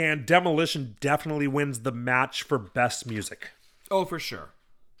 And Demolition definitely wins the match for best music. Oh, for sure.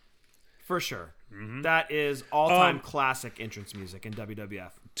 For sure. Mm-hmm. That is all-time classic entrance music in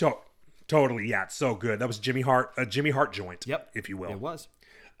WWF. Totally, yeah, it's so good. That was a Jimmy Hart joint, if you will. It was.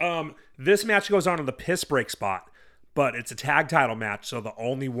 This match goes on in the piss break spot, but it's a tag title match, so the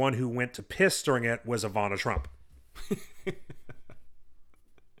only one who went to piss during it was Ivana Trump.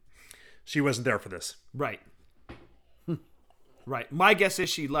 She wasn't there for this. Right. Right. My guess is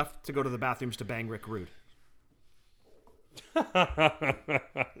she left to go to the bathrooms to bang Rick Rude.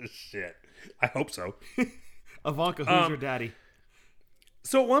 Shit. I hope so. Ivanka, who's your daddy?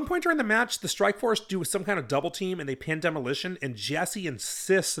 So at one point during the match, the Strikeforce do some kind of double team and they pin Demolition, and Jesse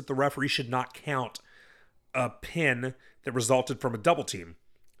insists that the referee should not count a pin that resulted from a double team.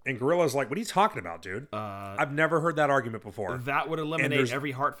 And Gorilla's like, what are you talking about, dude? I've never heard that argument before. That would eliminate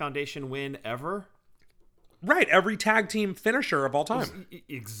every Hart Foundation win ever? Right, every tag team finisher of all time.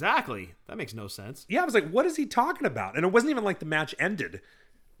 Exactly. That makes no sense. Yeah, I was like, what is he talking about? And it wasn't even like the match ended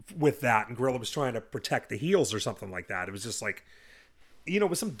with that and Gorilla was trying to protect the heels or something like that. It was just like, it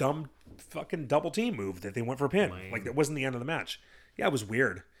was some dumb fucking double team move that they went for a pin. Lame. Like, that wasn't the end of the match. Yeah, it was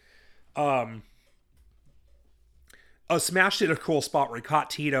weird. Smash did a cool spot where he caught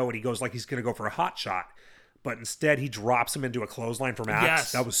Tito and he goes like he's going to go for a hot shot. But instead, he drops him into a clothesline for Max.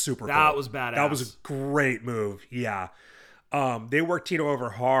 Yes. That was super cool. That was badass. That was a great move. Yeah. They worked Tito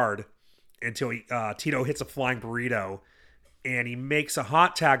over hard until Tito hits a flying burrito and he makes a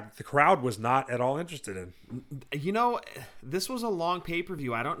hot tag that the crowd was not at all interested in. This was a long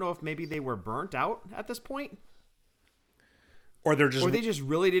pay-per-view. I don't know if maybe they were burnt out at this point. Or they just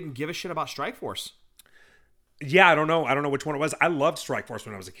really didn't give a shit about Strikeforce. Yeah, I don't know. I don't know which one it was. I loved Strikeforce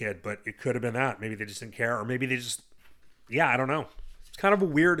when I was a kid, but it could have been that. Maybe they just didn't care, or maybe they just... Yeah, I don't know. It's kind of a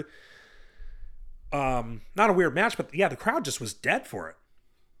weird... not a weird match, but yeah, the crowd just was dead for it.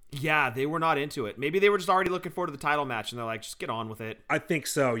 Yeah, they were not into it. Maybe they were just already looking forward to the title match, and they're like, just get on with it. I think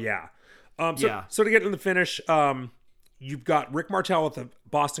so, yeah. So to get in the finish, you've got Rick Martel with the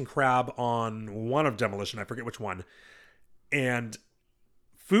Boston Crab on one of Demolition. I forget which one. And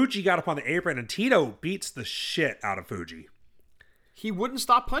Fuji got up on the apron, and Tito beats the shit out of Fuji. He wouldn't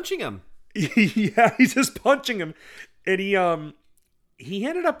stop punching him. Yeah, he's just punching him. And he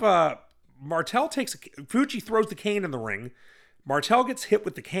ended up... Martel Fuji throws the cane in the ring. Martel gets hit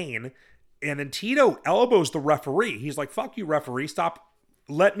with the cane. And then Tito elbows the referee. He's like, fuck you, referee. Stop.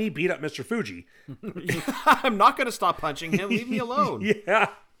 Let me beat up Mr. Fuji. I'm not going to stop punching him. Leave me alone. Yeah.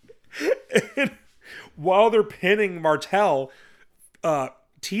 And while they're pinning Martel...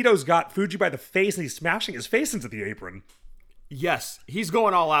 Tito's got Fuji by the face and he's smashing his face into the apron. Yes, he's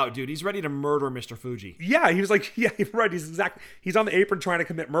going all out, dude. He's ready to murder Mr. Fuji. Yeah, he was like, yeah, right. He's on the apron trying to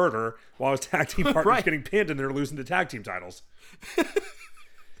commit murder while his tag team partner's Right. getting pinned and they're losing the tag team titles.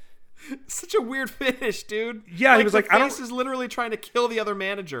 Such a weird finish, dude. Yeah, he was like, the face is literally trying to kill the other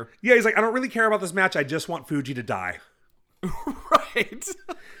manager. Yeah, he's like, I don't really care about this match. I just want Fuji to die. Right.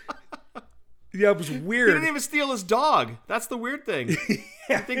 Yeah, it was He weird. didn't even steal his dog. That's the weird thing.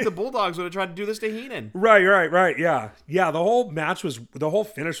 I think the Bulldogs would have tried to do this to Heenan. Right. Yeah. Yeah, the whole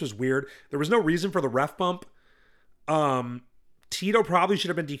finish was weird. There was no reason for the ref bump. Tito probably should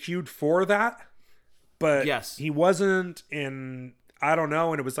have been DQ'd for that. But yes, he wasn't, and I don't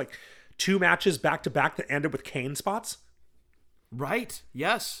know. And it was like 2 matches back to back that ended with cane spots. Right.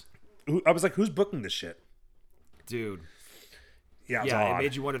 Yes. I was like, who's booking this shit? Dude. Yeah, it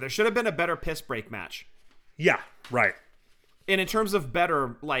made you wonder. There should have been a better piss break match. Yeah, right. And in terms of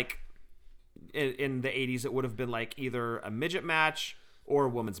better, like, in the 80s, it would have been like either a midget match or a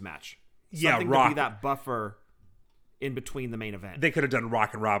woman's match. Something to be that buffer in between the main event. They could have done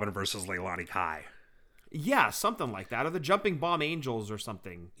Rockin' Robin versus Leilani Kai. Yeah, something like that. Or the Jumping Bomb Angels or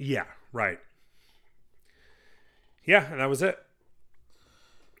something. Yeah, right. Yeah, and that was it.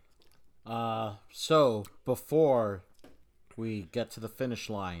 So before we get to the finish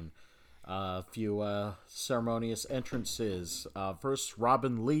line, a few ceremonious entrances. First,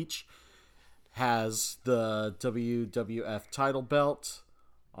 Robin Leach has the WWF title belt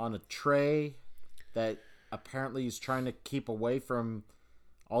on a tray that apparently he's trying to keep away from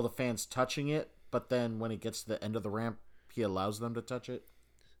all the fans touching it, but then when it gets to the end of the ramp, he allows them to touch it.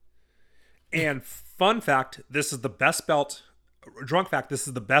 And fun fact, this is the best belt. Drunk fact, this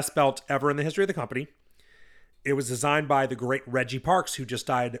is the best belt ever in the history of the company. It was designed by the great Reggie Parks, who just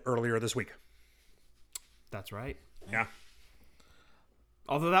died earlier this week. That's right. Yeah.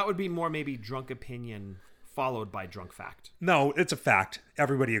 Although that would be more maybe drunk opinion followed by drunk fact. No, it's a fact.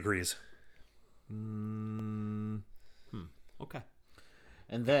 Everybody agrees. Okay.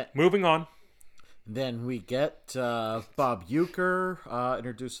 And then Moving on. we get Bob Uecker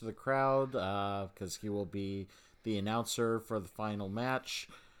introduced to the crowd because he will be the announcer for the final match,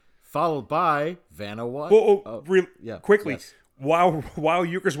 followed by Vanna White. Quickly. Yes. While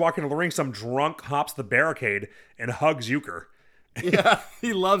Euchre's walking to the ring, some drunk hops the barricade and hugs Euchre. Yeah,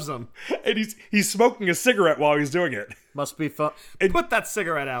 he loves them. And he's smoking a cigarette while he's doing it. Must be fun. Put that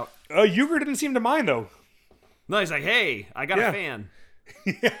cigarette out. Euchre didn't seem to mind, though. No, he's like, hey, I got a fan.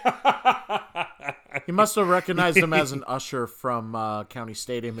 He must have recognized him as an usher from County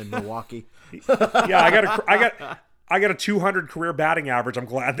Stadium in Milwaukee. Yeah, I got a 200 career batting average. I'm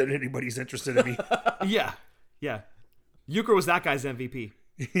glad that anybody's interested in me. Yeah. Euchre was that guy's MVP.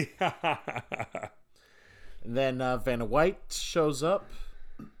 And then Vanna White shows up,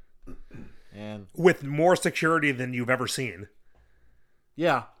 and With more security than you've ever seen.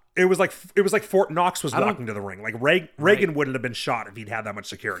 yeah, It was like Fort Knox was walking to the ring. Like Reagan wouldn't have been shot if he'd had that much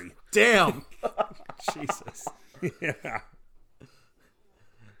security. damn, Jesus. Yeah.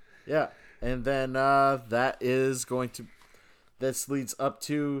 yeah. And then this leads up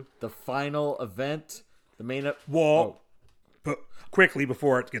to the final event, the main. But quickly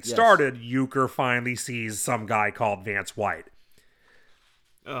before it gets started, Euchre finally sees some guy called Vance White.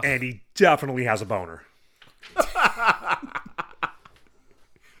 Ugh. And he definitely has a boner.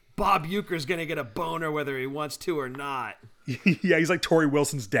 Bob Euchre's going to get a boner whether he wants to or not. Yeah, he's like Tori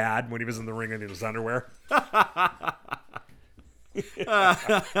Wilson's dad when he was in the ring in his underwear.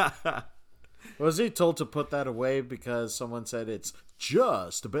 Was he told to put that away because someone said it's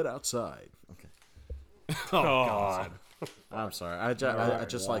just a bit outside? Okay. Oh, God. I'm sorry. I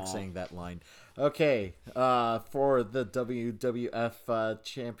just like saying that line. Okay, for the WWF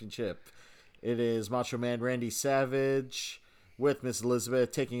Championship, it is Macho Man Randy Savage with Miss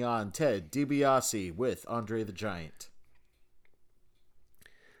Elizabeth taking on Ted DiBiase with Andre the Giant.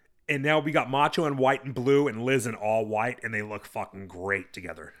 And now we got Macho in white and blue and Liz in all white, and they look fucking great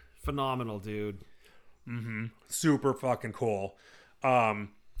together. Phenomenal, dude. Super fucking cool.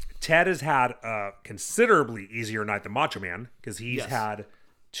 Ted has had a considerably easier night than Macho Man because he's had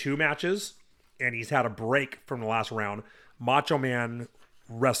 2 matches and he's had a break from the last round. Macho Man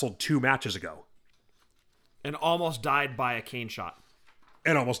wrestled 2 matches ago And almost died by a cane shot.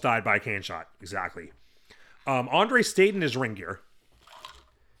 and almost died by a cane shot. Exactly. Andre stayed in his ring gear.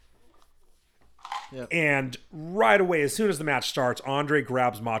 Yep. And right away, as soon as the match starts, Andre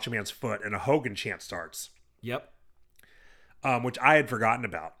grabs Macho Man's foot and a Hogan chant starts, Yep. which I had forgotten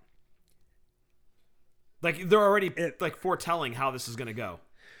about. Like, they're already foretelling how this is going to go.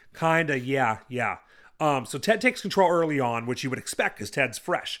 Kinda, yeah. So Ted takes control early on, which you would expect because Ted's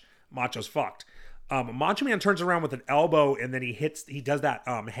fresh. Macho's fucked. Macho Man turns around with an elbow and then he does that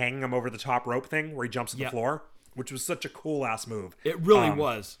hanging him over the top rope thing where he jumps to the floor, which was such a cool ass move. It really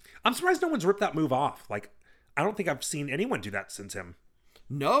was. I'm surprised no one's ripped that move off. Like, I don't think I've seen anyone do that since him.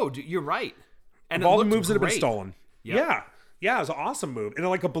 No, dude, you're right. And Of all the looked moves that have been great. stolen. Yep. Yeah, it was an awesome move. And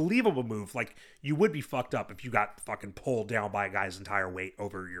like a believable move. Like, you would be fucked up if you got fucking pulled down by a guy's entire weight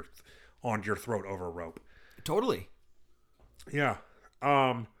onto your throat over a rope. Totally. Yeah.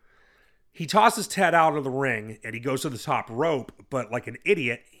 He tosses Ted out of the ring and he goes to the top rope, but like an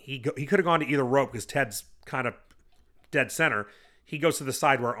idiot, he could have gone to either rope because Ted's kind of dead center. He goes to the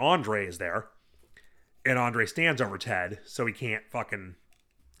side where Andre is there, and Andre stands over Ted, so he can't fucking,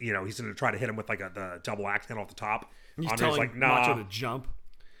 he's going to try to hit him with like the double axe handle off the top. He's Andre's telling like, nah. Macho to jump.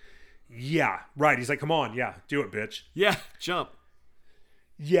 Yeah, right. He's like, come on, yeah, do it, bitch. Yeah, jump.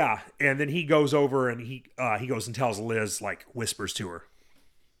 Yeah, and then he goes over and he goes and tells Liz, like, whispers to her.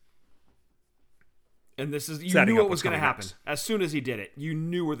 And this is, you Setting knew up what was what's going to coming happen. next. As soon as he did it, you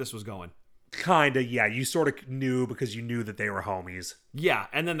knew where this was going. Kinda, yeah. You sort of knew because you knew that they were homies. Yeah,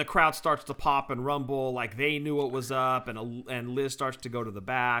 and then the crowd starts to pop and rumble like they knew what was up, and Liz starts to go to the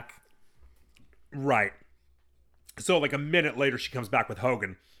back. Right. So like a minute later, she comes back with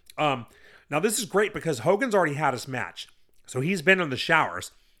Hogan. Now this is great because Hogan's already had his match, so he's been in the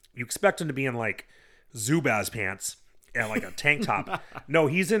showers. You expect him to be in like Zubaz pants and like a tank top. No,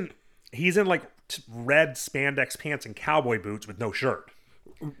 he's in like red spandex pants and cowboy boots with no shirt.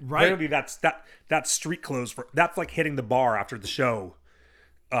 Right. Apparently that's street clothes that's like hitting the bar after the show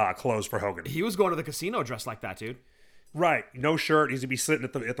closed for Hogan. He was going to the casino dressed like that, dude. Right. No shirt. He's gonna be sitting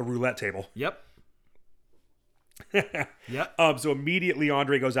at the roulette table. Yep. Yep. So immediately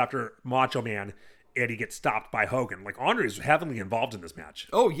Andre goes after Macho Man and he gets stopped by Hogan. Like Andre's heavily involved in this match.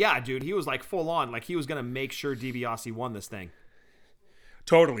 Oh yeah, dude. He was like full on. Like he was gonna make sure DiBiase won this thing.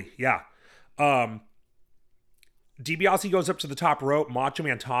 Totally, yeah. DiBiase goes up to the top rope. Macho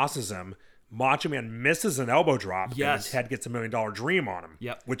Man tosses him. Macho Man misses an elbow drop. Yes. And Ted gets $1 Million Dream on him.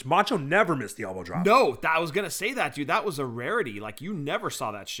 Yep. Which Macho never missed the elbow drop. No, I was gonna say that, dude. That was a rarity. Like you never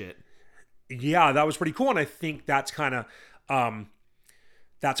saw that shit. Yeah, that was pretty cool. And I think that's kind of,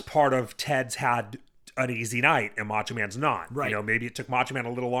 that's part of Ted's had an easy night and Macho Man's not. Right. You know, maybe it took Macho Man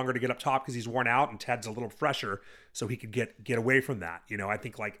a little longer to get up top because he's worn out and Ted's a little fresher so he could get away from that. You know, I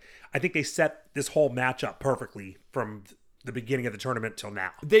think they set this whole match up perfectly from the beginning of the tournament till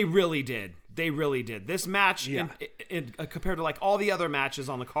now. They really did. They really did. This match, Yeah. compared to like all the other matches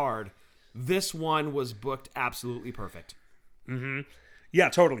on the card, this one was booked absolutely perfect. Yeah,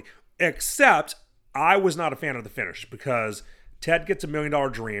 totally. Except I was not a fan of the finish because Ted gets $1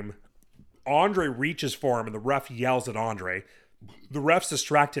 Million Dream. Andre reaches for him and the ref yells at Andre. The ref's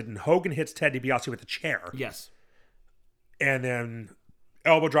distracted and Hogan hits Ted DiBiase with a chair. Yes. And then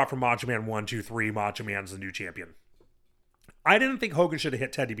elbow drop from Macho Man 1, 2, 3. Macho Man's the new champion. I didn't think Hogan should have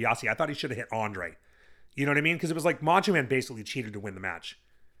hit Ted DiBiase. I thought he should have hit Andre. You know what I mean? Because it was like Macho Man basically cheated to win the match.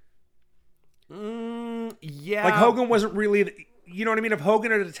 Yeah. Like Hogan wasn't really, you know what I mean? If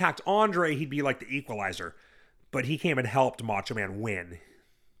Hogan had attacked Andre, he'd be like the equalizer. But he came and helped Macho Man win.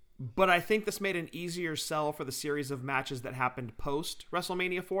 But I think this made an easier sell for the series of matches that happened post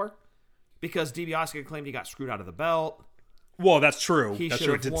WrestleMania 4. Because DiBiase claimed he got screwed out of the belt. Well, that's true. He That's should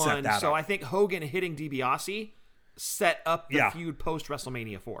true. have It did won. set that So up. I think Hogan hitting DiBiase set up the Yeah. feud post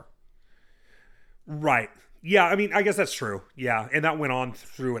WrestleMania 4. Right. Yeah, I mean, I guess that's true. Yeah, and that went on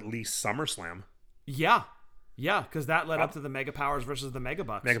through at least SummerSlam. Yeah. Yeah, because that led up to the Mega Powers versus the Mega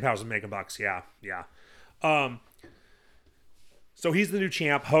Bucks. Mega Powers and Mega Bucks, yeah. So he's the new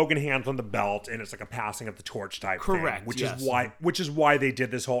champ. Hogan hands on the belt, and it's like a passing of the torch type Correct, thing. Which yes. is why they did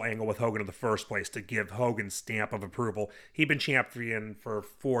this whole angle with Hogan in the first place, to give Hogan's stamp of approval. He'd been champion for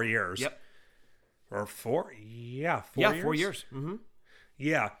 4 years. Yep. Or 4? Yeah, 4 Yeah, years. 4 years. Mm-hmm.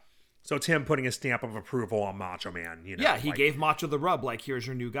 Yeah. So it's him putting a stamp of approval on Macho Man. You know, Yeah, he like- gave Macho the rub, like, here's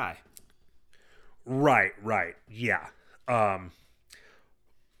your new guy. Right, yeah.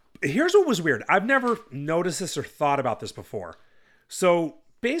 Here's what was weird. I've never noticed this or thought about this before. So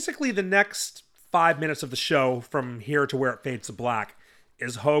basically the next 5 minutes of the show from here to where it fades to black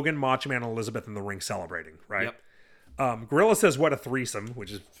is Hogan, Macho Man, and Elizabeth in the ring celebrating, right? Yep. Gorilla says, what a threesome,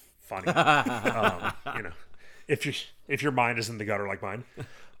 which is funny. You know, if your mind is in the gutter like mine.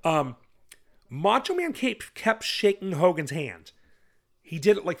 Macho Man kept shaking Hogan's hand. He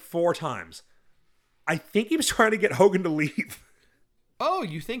did it like 4 times. I think he was trying to get Hogan to leave. Oh,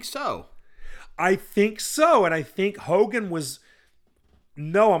 you think so? I think so. And I think Hogan was,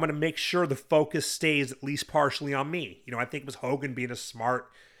 no, I'm going to make sure the focus stays at least partially on me. You know, I think it was Hogan being a smart,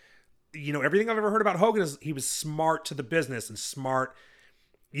 you know, everything I've ever heard about Hogan is he was smart to the business and smart,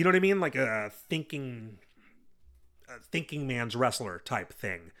 you know what I mean? Like a thinking man's wrestler type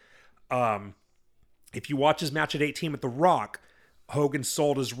thing. If you watch his match at 18 with The Rock, Hogan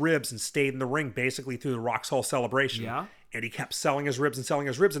sold his ribs and stayed in the ring basically through the Rock's whole celebration. Yeah. And he kept selling his ribs, and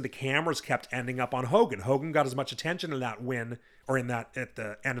the cameras kept ending up on Hogan. Hogan got as much attention in that win, or in that at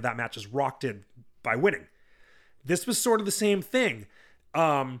the end of that match, as Rock did by winning. This was sort of the same thing.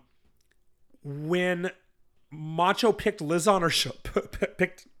 When Macho picked Liz on her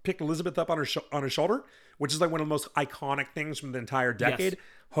picked Elizabeth up on her shoulder, which is like one of the most iconic things from the entire decade. Yes.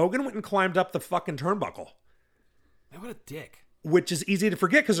 Hogan went and climbed up the fucking turnbuckle, Man, what a dick. which is easy to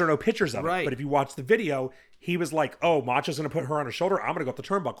forget because there are no pictures of Right. it. But if you watch the video, he was like, oh, Macho's going to put her on her shoulder. I'm going to go up the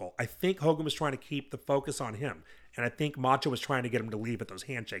turnbuckle. I think Hogan was trying to keep the focus on him. And I think Macho was trying to get him to leave at those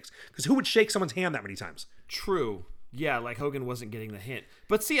handshakes. Because who would shake someone's hand that many times? True. Yeah, like Hogan wasn't getting the hint.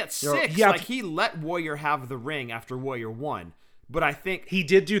 But see, at 6, yeah. like he let Warrior have the ring after Warrior won. But I think He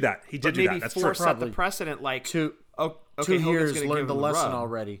did do that. He did but do maybe that. That's 4 true. set the Probably precedent. Like, Two okay, two Hogan's years gonna learned give the him lesson rub.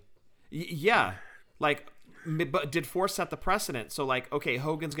 already. Yeah, like, but did Force set the precedent? So like, okay,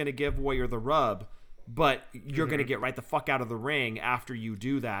 Hogan's gonna give Warrior the rub, but you're gonna get right the fuck out of the ring after you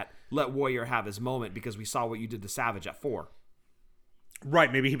do that. Let Warrior have his moment because we saw what you did to Savage at 4.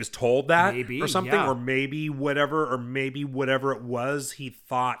 Right, maybe he was told that Maybe, or something, yeah. or maybe whatever it was, he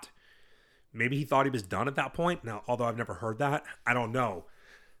thought he was done at that point. Now, although I've never heard that, I don't know.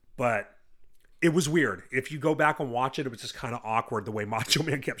 But it was weird. If you go back and watch it, it was just kind of awkward the way Macho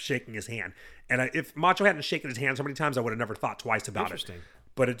Man kept shaking his hand. And if Macho hadn't shaken his hand so many times, I would have never thought twice about it. Interesting.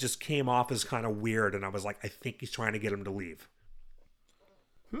 But it just came off as kind of weird, and I was like, I think he's trying to get him to leave.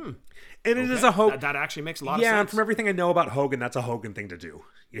 And it is a Hogan. That actually makes a lot of Yeah, and sense. from everything I know about Hogan, that's a Hogan thing to do.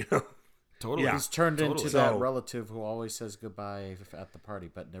 You know? Totally. Yeah. He's turned into So- that relative who always says goodbye at the party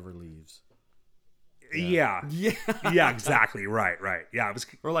but never leaves. Yeah. Yeah, exactly. Right. Yeah, it was.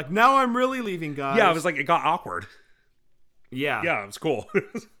 We're like, now I'm really leaving, guys. Yeah, it was like it got awkward. Yeah. Yeah, it was cool.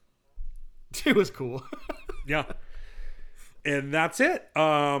 It was cool. Yeah. And that's it.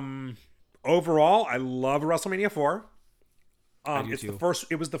 Overall, I love WrestleMania 4. I do It's too.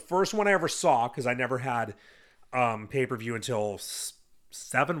 it was the first one I ever saw because I never had pay-per-view until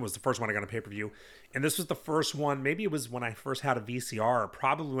 7 was the first one I got a pay-per-view. And this was the first one, maybe it was when I first had a VCR, or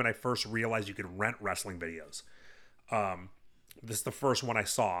probably when I first realized you could rent wrestling videos. This is the first one I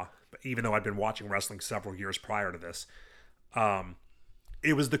saw, even though I'd been watching wrestling several years prior to this.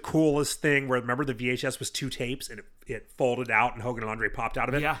 It was the coolest thing where, remember, the VHS was 2 tapes and it folded out and Hogan and Andre popped out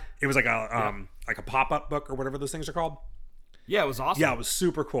of it? Yeah. It was like a pop-up book or whatever those things are called. Yeah, it was awesome. Yeah, it was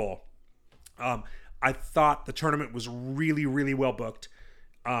super cool. I thought the tournament was really, really well booked.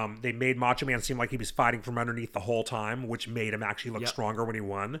 They made Macho Man seem like he was fighting from underneath the whole time, which made him actually look stronger when he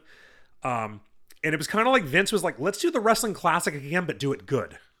won. And it was kind of like Vince was like, let's do the wrestling classic again, but do it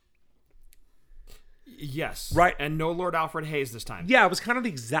good. Yes. Right. And no Lord Alfred Hayes this time. Yeah, it was kind of the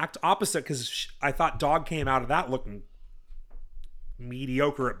exact opposite because I thought Dog came out of that looking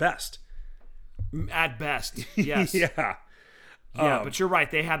mediocre at best. At best. Yes. Yeah. Yeah, but you're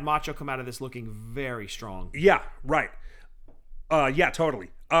right. They had Macho come out of this looking very strong. Yeah, right. Yeah, totally.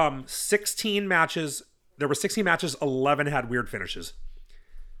 16 matches. There were 16 matches. 11 had weird finishes.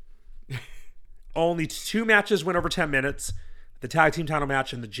 Only 2 matches went over 10 minutes. The tag team title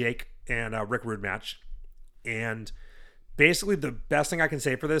match and the Jake and Rick Rude match. And basically the best thing I can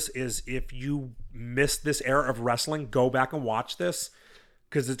say for this is if you missed this era of wrestling, go back and watch this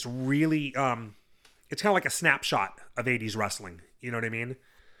because it's really, it's kind of like a snapshot of 80s wrestling. You know what I mean?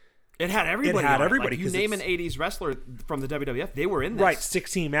 It had everybody. It had on everybody, Like, you 'cause name an it's- 80s wrestler from the WWF, they were in this. Right,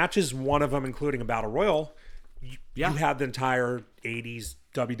 16 matches, one of them including a Battle Royal. You Yeah. had the entire 80s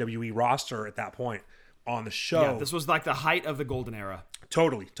WWE roster at that point on the show. Yeah, this was like the height of the golden era.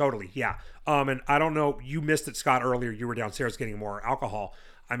 Totally, yeah. And I don't know, you missed it, Scott, earlier. You were downstairs getting more alcohol.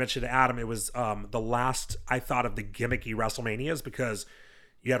 I mentioned to Adam, it was the last, I thought, of the gimmicky WrestleManias because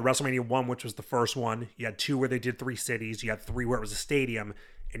you had WrestleMania 1, which was the first one. You had 2 where they did 3 cities. You had 3 where it was a stadium.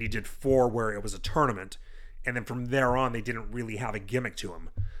 And you did 4 where it was a tournament. And then from there on, they didn't really have a gimmick to them.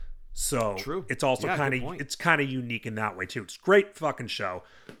 So True. it's also Yeah, kind good of point. it's kind of unique in that way too. It's a great fucking show.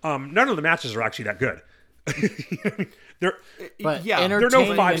 None of the matches are actually that good. They're But Yeah, entertaining they're no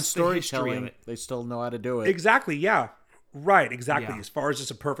and five- the history of storytelling, it. they still know how to do it. exactly, yeah. Right, exactly. Yeah. As far as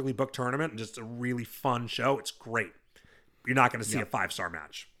just a perfectly booked tournament and just a really fun show, it's great. You're not going to see a 5-star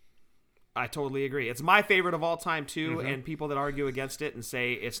match. I totally agree. It's my favorite of all time too, Mm-hmm. and people that argue against it and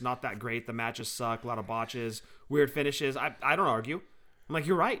say it's not that great, the matches suck, a lot of botches, weird finishes, I don't argue. I'm like,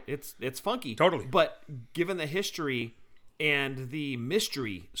 you're right. It's funky. Totally. But given the history and the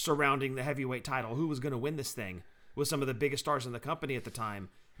mystery surrounding the heavyweight title, who was going to win this thing with some of the biggest stars in the company at the time,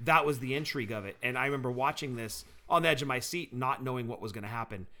 that was the intrigue of it. And I remember watching this on the edge of my seat, not knowing what was going to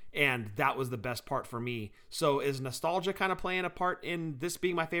happen. And that was the best part for me. So is nostalgia kind of playing a part in this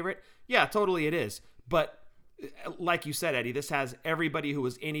being my favorite? Yeah, totally it is. But like you said, Eddie, this has everybody who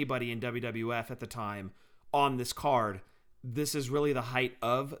was anybody in WWF at the time on this card. This is really the height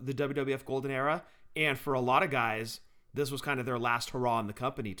of the WWF Golden Era. And for a lot of guys, this was kind of their last hurrah in the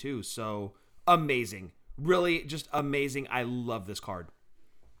company too. So amazing. Really just amazing. I love this card.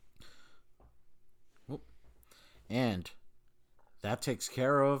 And that takes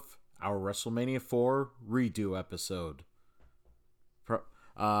care of our WrestleMania 4 redo episode.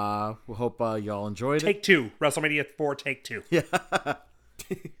 We hope y'all enjoyed it. Take 2. WrestleMania 4, take 2.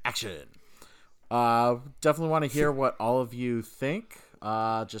 Action. Definitely want to hear what all of you think.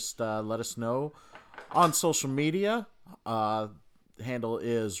 Just let us know on social media. Handle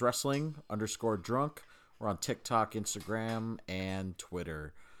is wrestling_drunk. We're on TikTok, Instagram, and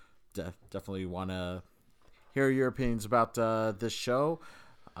Twitter. Definitely want to hear your opinions about this show.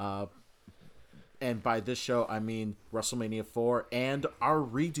 And by this show, I mean WrestleMania 4 and our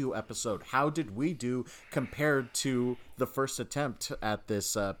redo episode. How did we do compared to the first attempt at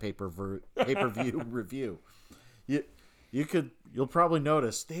this pay-per-view review? You'll probably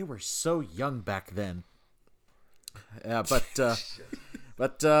notice they were so young back then. Yeah,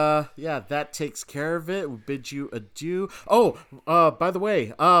 but that takes care of it. We bid you adieu. Oh, by the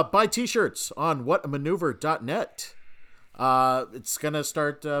way, buy t-shirts on whatamaneuver.net. It's gonna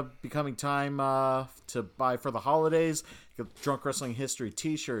start becoming time to buy for the holidays. You got Drunk Wrestling History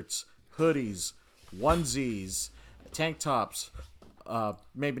t-shirts, hoodies, onesies, tank tops.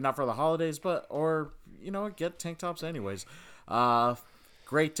 Maybe not for the holidays, or get tank tops anyways.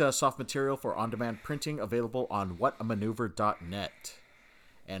 Great soft material for on-demand printing, available on whatamaneuver.net.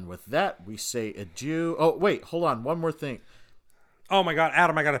 And with that, we say adieu. Oh, wait, hold on. One more thing. Oh my God,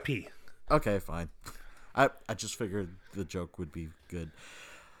 Adam, I gotta pee. Okay, fine. I just figured the joke would be good.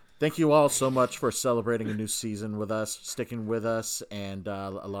 Thank you all so much for celebrating a new season with us, sticking with us, and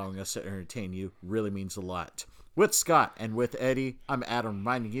allowing us to entertain you. Really means a lot. With Scott and with Eddie, I'm Adam,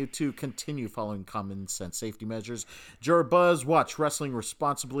 reminding you to continue following common sense safety measures. Jor Buzz, watch wrestling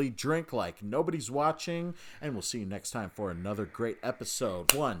responsibly, drink like nobody's watching, and we'll see you next time for another great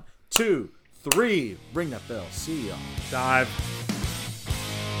episode. 1, 2, 3, ring that bell. See y'all. Dive.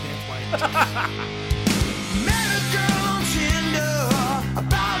 Dance white.